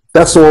credit.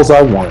 That's all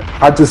I want.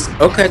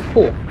 Okay,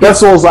 cool.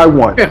 That's all I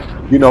want.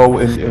 Yeah. You know,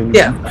 and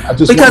I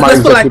just want my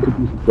executive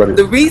producer credit.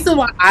 The reason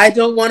why I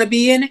don't want to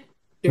be in it,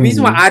 the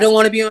reason why I don't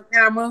want to be on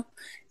camera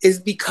is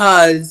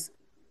because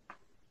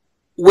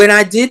when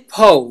I did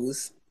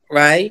pose,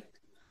 right,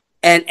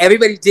 and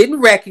everybody didn't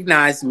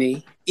recognize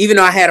me, even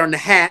though I had on the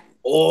hat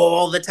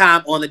all the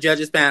time on the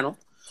judges panel,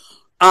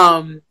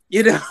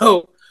 you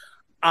know,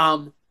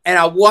 and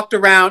I walked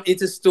around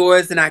into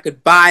stores and I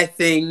could buy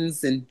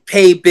things and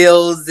pay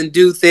bills and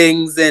do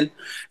things, and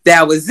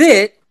that was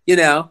it, you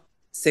know,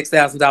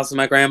 $6,000 for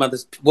my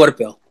grandmother's water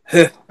bill.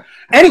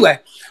 Anyway,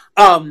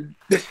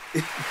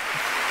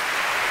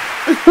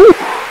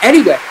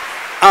 Anyway,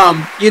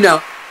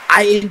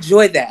 I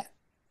enjoy that.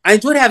 I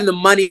enjoyed having the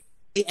money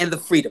and the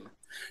freedom.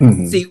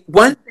 Mm-hmm. See,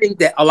 one thing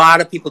that a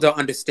lot of people don't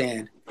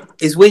understand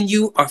is when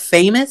you are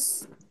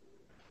famous,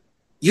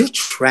 you're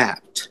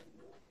trapped.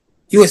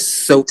 You are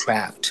so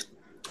trapped.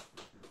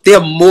 There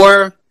are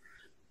more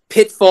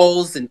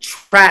pitfalls and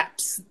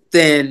traps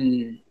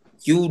than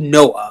you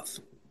know of.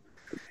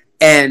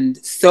 And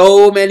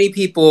so many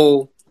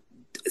people,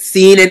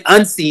 seen and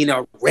unseen,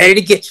 are ready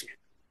to get you.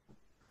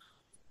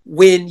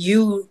 When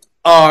you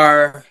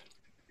are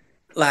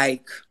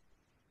like,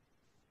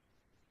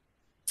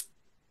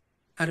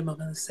 how do I want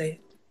to say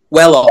it?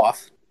 Well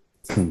off.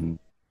 Mm-hmm.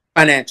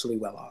 Financially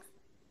well off.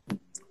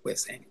 We're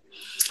saying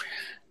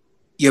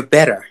you're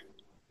better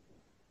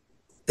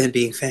than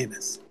being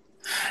famous.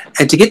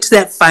 And to get to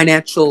that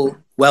financial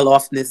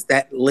well-offness,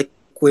 that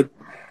liquid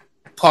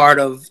part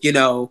of,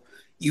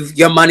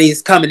 your money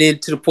is coming in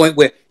to the point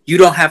where you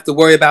don't have to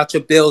worry about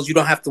your bills. You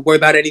don't have to worry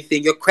about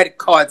anything. Your credit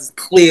card is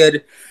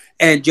cleared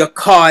and your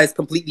car is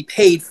completely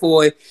paid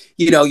for.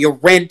 Your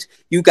rent,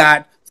 you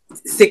got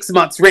 6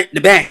 months rent in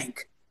the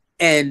bank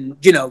and,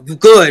 you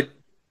good.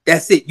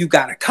 That's it. You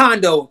got a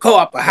condo, a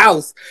co-op, a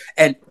house,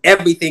 and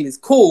everything is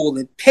cool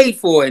and paid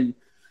for. And,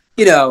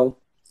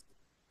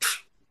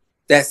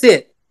 that's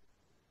it.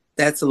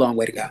 That's a long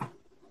way to go.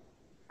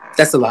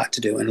 That's a lot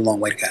to do and a long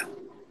way to go.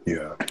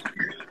 Yeah.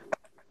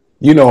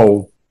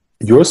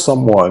 You're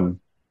someone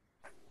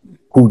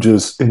who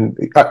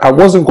I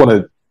wasn't going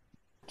to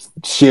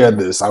share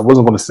this. I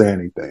wasn't going to say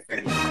anything.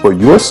 But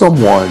you're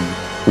someone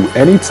who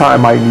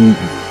anytime I need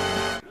you,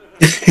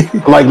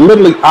 like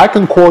literally, I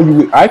can call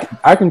you. I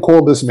can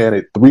call this man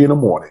at 3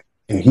 a.m.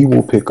 and he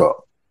will pick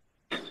up.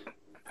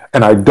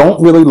 And I don't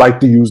really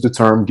like to use the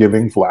term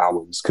giving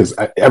flowers because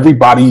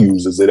everybody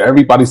uses it.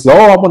 Everybody says,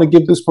 I want to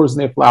give this person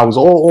their flowers.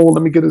 Oh,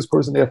 let me give this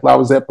person their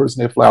flowers, that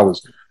person their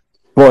flowers.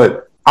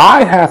 But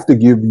I have to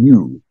give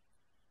you,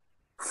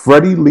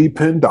 Freddie Lee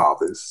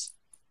Penda'vis,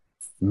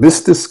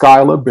 Mr.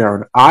 Skylar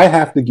Barron, I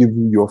have to give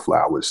you your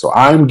flowers. So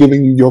I'm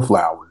giving you your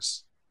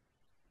flowers.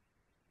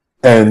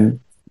 And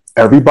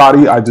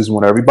everybody, I just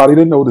want everybody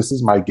to know this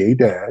is my gay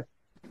dad.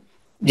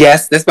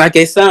 Yes, that's my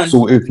gay son.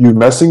 So if you're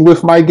messing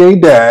with my gay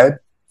dad,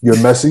 you're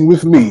messing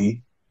with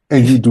me,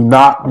 and you do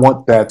not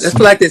want that. Let's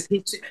put like this.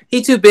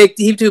 He too big.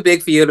 He too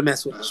big for you to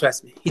mess with.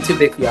 Trust me. He too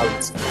big for y'all to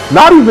mess with.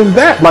 Not even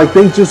that. Like,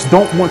 they just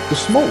don't want the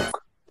smoke.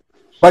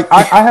 Like,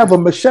 I have a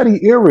machete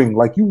earring.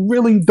 Like, you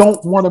really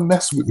don't want to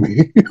mess with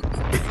me.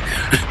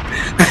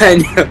 I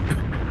know.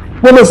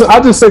 Well, listen,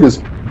 I'll just say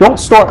this. Don't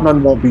start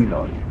none, won't be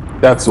none.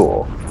 That's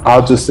all.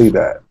 I'll just say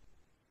that.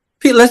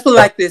 Pete, let's put it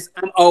like this.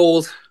 I'm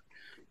old.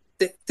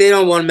 They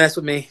don't want to mess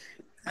with me.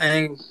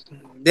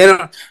 They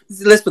don't.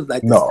 Let's put it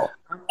like this. No.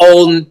 I'm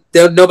old and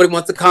nobody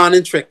wants to con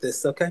and trick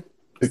this, okay?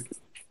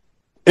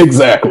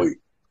 Exactly.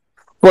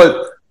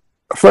 But,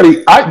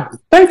 Freddie, I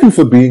thank you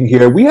for being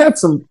here. We had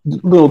some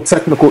little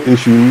technical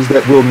issues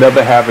that we'll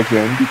never have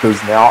again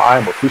because now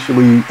I'm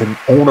officially an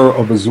owner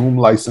of a Zoom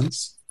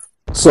license.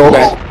 So,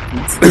 okay,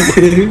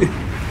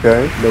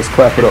 let's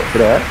clap it up for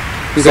that.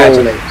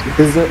 Congratulations.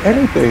 So, is there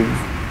anything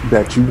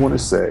that you want to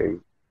say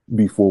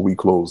before we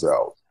close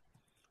out?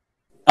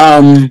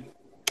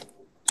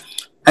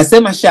 I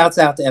send my shouts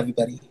out to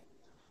everybody.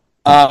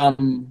 I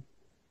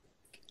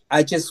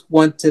just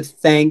want to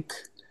thank.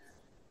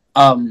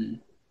 I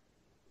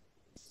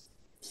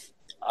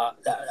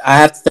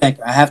have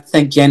to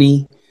thank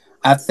Jenny.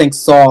 I have to thank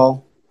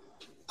Saul.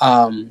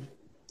 I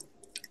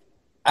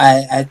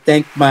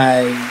thank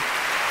my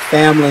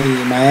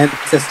family, my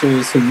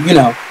ancestors, who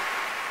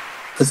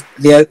because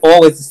there's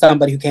always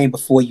somebody who came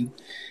before you,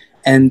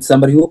 and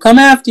somebody who will come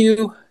after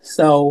you.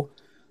 So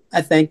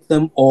I thank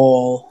them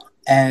all.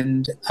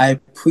 And I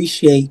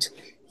appreciate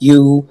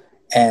you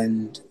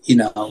and,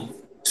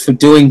 for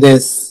doing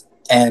this.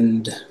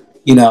 And,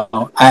 you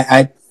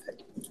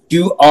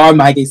are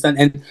my gay son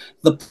and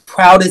the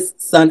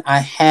proudest son I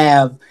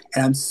have.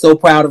 And I'm so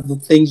proud of the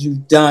things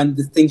you've done,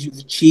 the things you've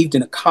achieved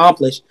and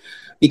accomplished,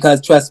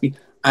 because trust me,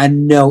 I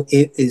know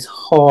it is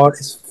hard.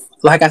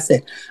 Like I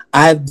said,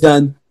 I've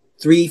done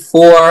 3,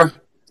 4.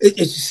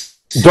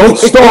 Don't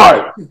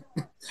start.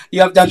 You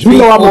have done 3,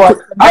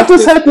 4. I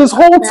just had this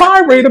whole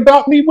tirade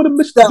about me with a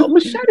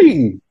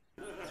machete.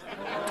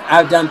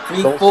 I've done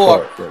 3,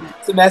 4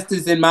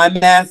 semesters in my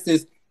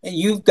master's, and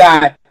you've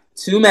got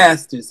 2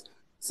 masters.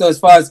 So as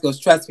far as it goes,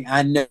 trust me,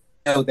 I know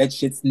that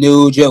shit's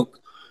no joke.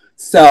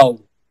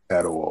 So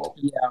at all.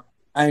 Yeah,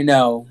 I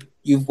know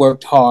you've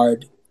worked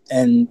hard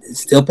and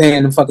still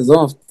paying them fuckers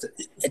off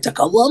to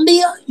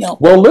Columbia.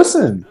 Well,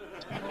 listen,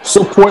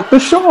 support the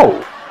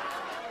show.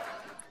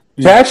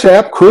 Cash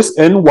App Cris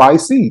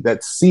NYC.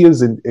 That's C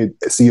is in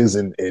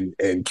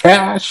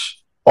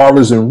cash, R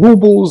is in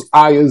rubles,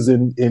 I is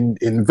in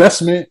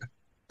investment.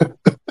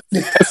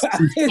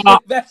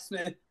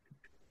 Investment.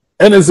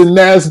 N is in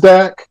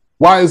NASDAQ,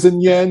 Y is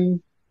in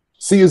yen,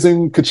 C is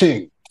in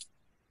kaching.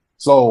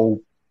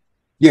 So,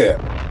 yeah.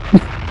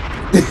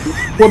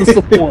 For the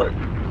support.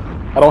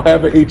 I don't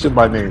have an H in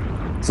my name.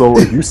 So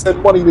if you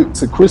send money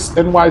to Cris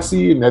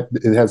NYC and that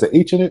it has an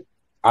H in it,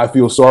 I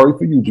feel sorry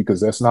for you because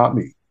that's not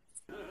me.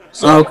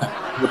 So Okay.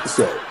 what to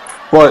say?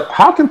 But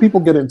how can people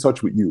get in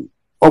touch with you?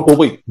 Oh, well,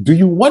 wait. Do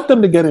you want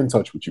them to get in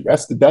touch with you?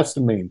 That's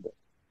the main thing.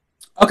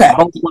 Okay. I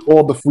don't want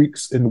all the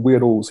freaks and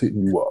weirdos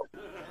hitting you up.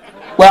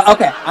 Well,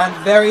 okay.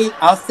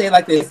 I'll say it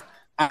like this.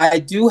 I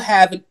do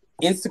have an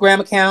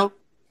Instagram account,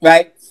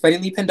 right?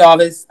 Freddie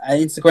Penda'vis,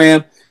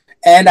 Instagram.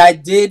 And I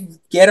did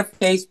get a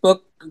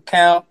Facebook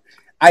account.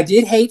 I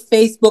did hate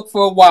Facebook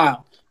for a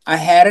while. I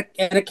had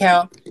an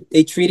account.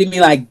 They treated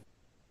me like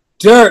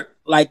dirt.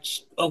 Like,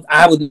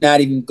 I would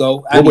not even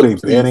go. Were they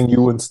banning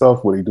you and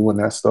stuff? Were they doing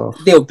that stuff?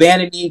 They were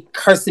banning me,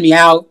 cursing me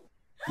out,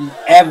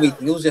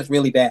 everything. It was just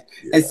really bad.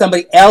 Yeah. And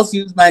somebody else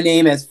used my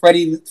name as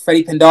Freddie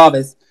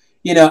Penda'vis,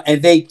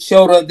 and they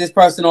showed this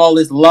person all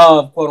this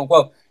love, quote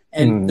unquote.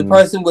 And the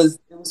person it was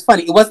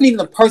funny. It wasn't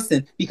even a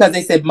person because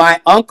they said my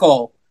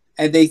uncle,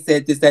 and they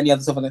said this, that, and the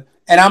other stuff.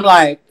 And I'm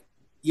like,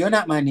 you're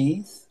not my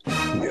niece.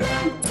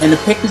 Yeah. And the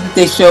pictures that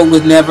they showed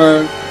was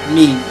never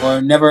me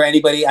or never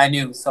anybody I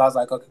knew. So I was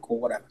like, okay, cool,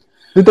 whatever.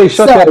 Did they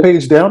shut that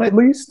page down at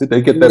least? Did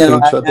they get that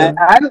page shut down?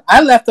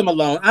 I left them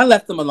alone. I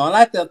let them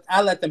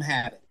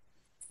have it.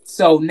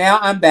 So now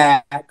I'm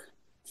back,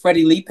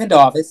 Freddie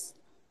Penda'vis.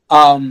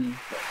 And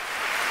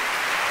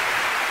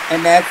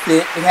that's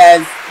it. It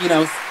has,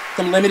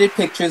 some limited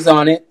pictures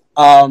on it.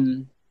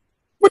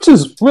 Which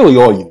is really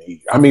all you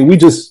need. I mean,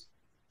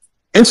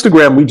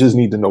 Instagram, we just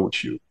need to know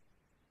it's you.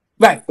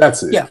 Right.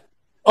 That's it. Yeah.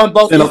 On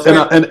both.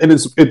 And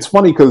it's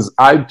funny because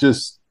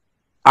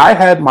I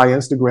had my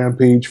Instagram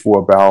page for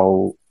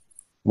about,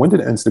 when did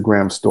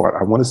Instagram start?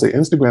 I want to say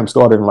Instagram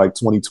started in like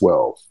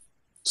 2012.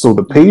 So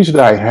the page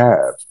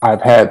that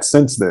I've had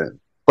since then,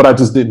 but I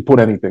just didn't put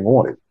anything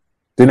on it.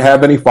 Didn't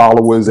have any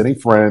followers, any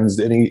friends,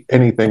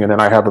 anything. And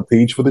then I have a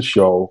page for the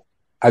show.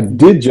 I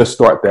did just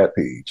start that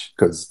page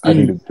because I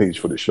needed a page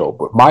for the show.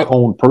 But my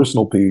own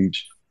personal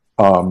page,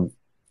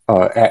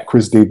 at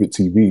Cris David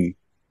TV,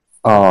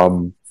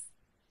 I've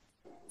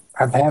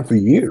had for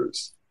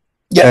years.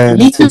 Yeah,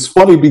 and it's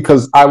funny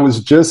because I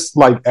was just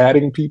like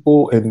adding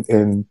people,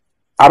 and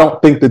I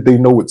don't think that they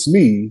know it's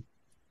me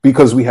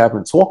because we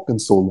haven't talked in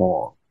so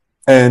long.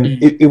 And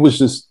it was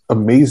just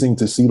amazing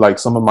to see like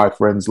some of my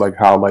friends, like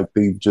how like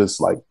they've just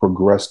like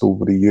progressed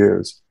over the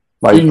years.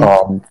 Like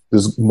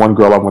there's one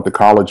girl I went to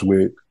college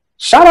with.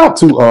 Shout out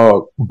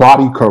to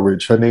Body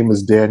Courage. Her name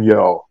is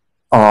Danielle.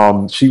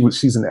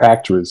 She's an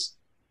actress.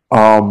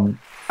 I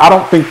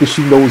don't think that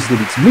she knows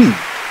that it's me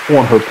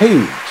on her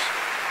page.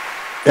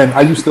 And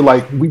I used to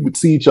we would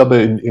see each other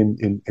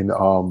in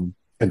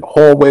the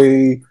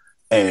hallway,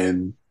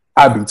 and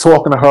I'd be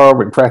talking to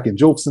her and cracking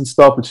jokes and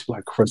stuff. And she's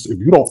like, Cris, if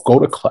you don't go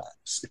to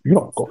class, if you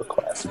don't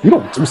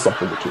do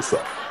something with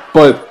yourself.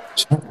 But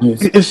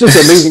it's just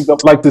amazing,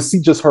 like to see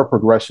just her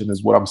progression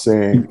is what I'm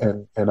saying.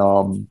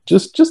 And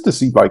just to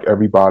see like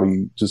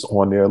everybody just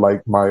on there,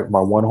 like my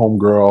one home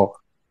girl,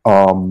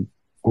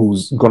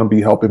 who's going to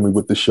be helping me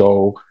with the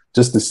show.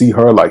 Just to see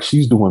her, like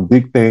she's doing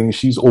big things.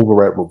 She's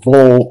over at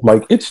Revolt.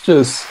 Like it's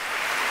just,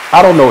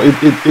 I don't know.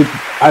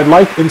 I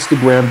like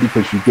Instagram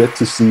because you get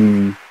to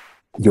see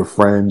your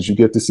friends, you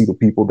get to see the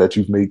people that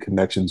you've made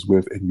connections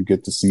with, and you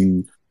get to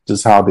see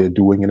just how they're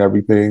doing and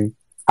everything.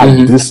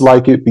 I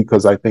dislike it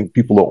because I think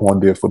people are on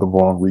there for the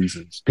wrong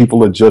reasons.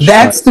 People are just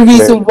that's the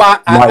reason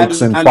why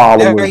likes and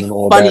followers and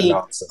all that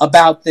nonsense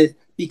about this,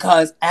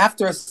 because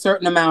after a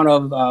certain amount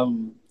of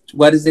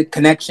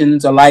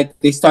connections, or like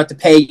they start to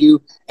pay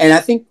you, and I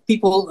think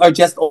people are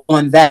just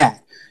on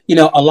that.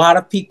 A lot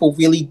of people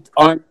really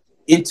aren't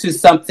into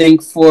something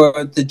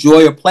for the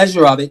joy or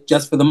pleasure of it,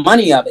 just for the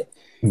money of it.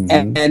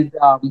 And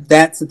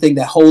that's the thing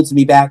that holds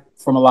me back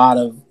from a lot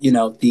of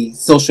the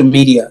social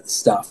media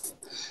stuff.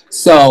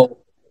 So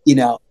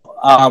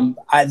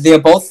they're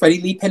both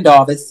Freddie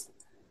Penda'vis.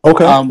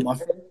 Okay. On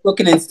Facebook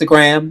and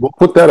Instagram. We'll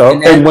put that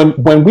up,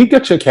 and when we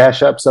get your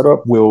Cash App set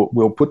up,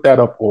 we'll put that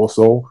up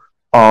also.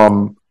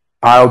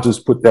 I'll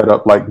just put that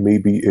up like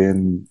maybe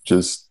in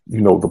just,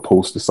 the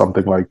post or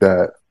something like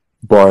that.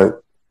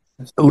 But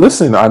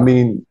listen, I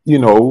mean,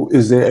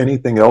 is there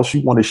anything else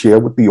you want to share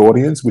with the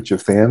audience, with your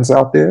fans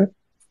out there?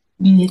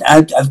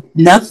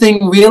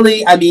 Nothing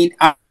really. I mean,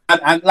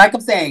 I'm like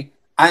I'm saying,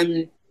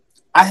 I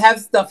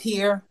have stuff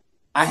here.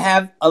 I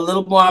have a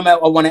little more I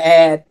want to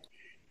add.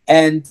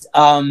 And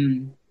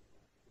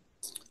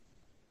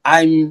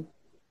I'm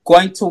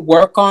going to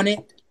work on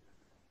it.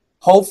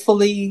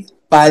 Hopefully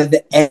by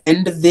the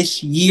end of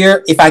this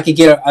year, if I could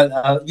get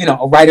a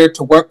writer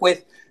to work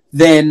with,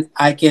 then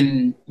I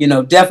can,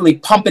 definitely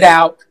pump it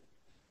out,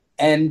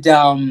 and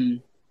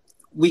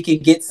we can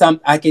get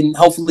I can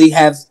hopefully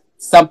have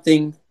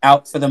something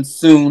out for them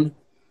soon.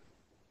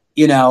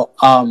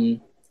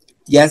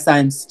 Yes,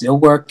 I'm still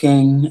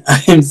working.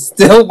 I'm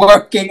still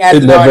working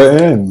as an artist. It never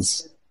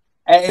ends.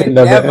 It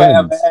never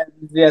ends.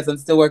 Yes, I'm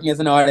still working as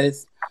an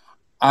artist.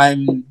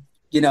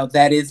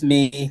 That is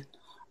me.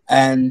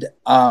 And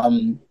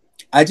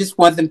I just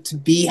want them to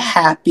be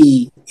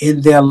happy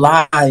in their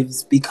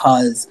lives,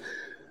 because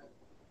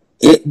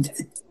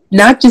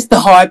not just the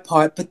hard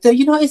part, but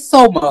it's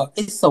so much.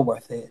 It's so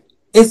worth it.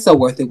 It's so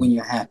worth it when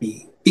you're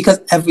happy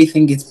because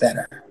everything gets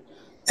better.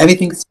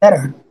 Everything gets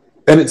better.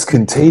 And it's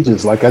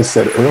contagious, like I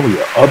said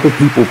earlier. Other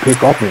people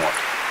pick up on it,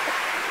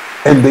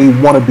 and they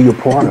want to be a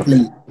part of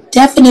it.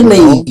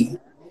 Definitely.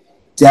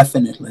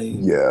 Definitely.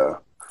 Yeah.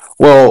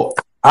 Well,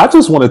 I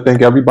just want to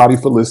thank everybody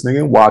for listening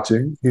and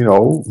watching.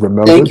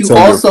 Remember, thank you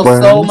also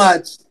so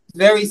much.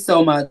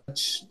 So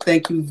much.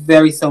 Thank you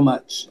very so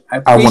much.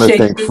 I want to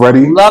thank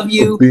Freddie. Love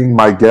you for being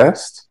my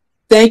guest.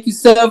 Thank you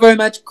so very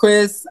much,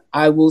 Chris.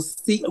 We'll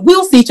see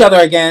each other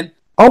again.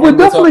 Oh, we're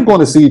definitely going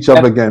to see each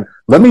other again.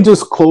 Let me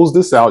just close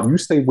this out. You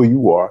stay where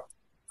you are.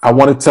 I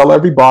want to tell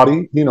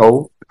everybody,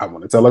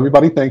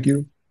 thank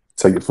you.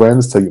 Tell your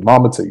friends, tell your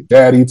mama, tell your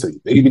daddy, tell your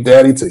baby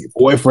daddy, tell your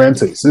boyfriend,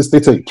 tell your sister,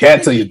 tell your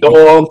cat, tell your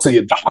dog, tell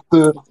your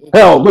doctor.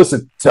 Hell,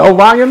 listen, tell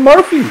Ryan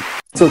Murphy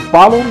to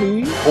follow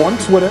me on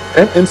Twitter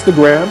and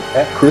Instagram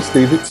at Cris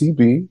David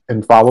TV,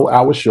 and follow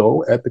our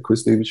show at The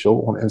Cris David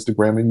Show on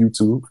Instagram and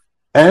YouTube,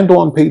 and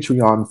on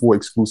Patreon for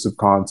exclusive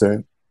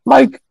content,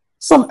 like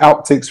some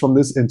outtakes from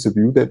this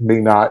interview that may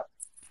not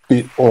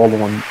fit all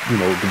on,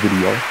 the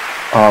video.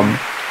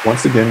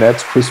 Once again,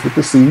 that's Chris with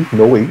the C,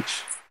 no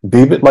H.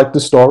 David like the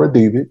Star of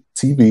David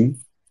TV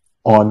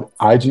on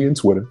IG and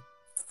Twitter.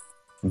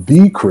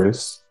 The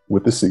Chris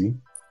with the C,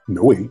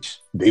 no H.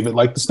 David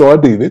like the Star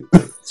of David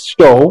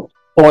show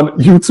on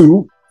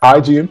YouTube,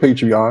 IG, and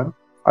Patreon.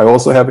 I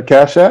also have a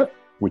Cash App,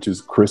 which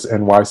is Chris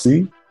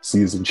NYC.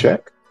 C is in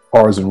check,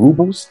 R is in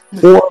rubles,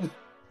 or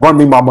run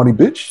me my money,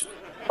 bitch.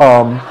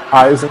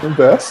 I is in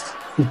invest,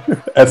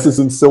 S is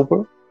in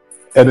silver,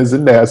 N is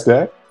in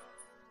NASDAQ,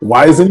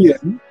 Y is in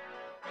yen,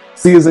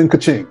 C is in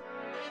ka-ching.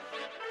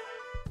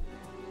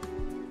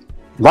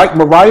 Like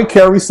Mariah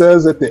Carey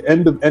says at the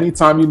end of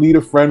Anytime You Need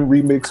a Friend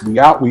remix, we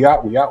out, we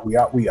out, we out, we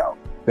out, we out.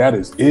 That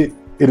is it.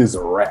 It is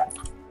a wrap.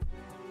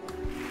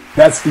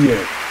 That's the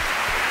end.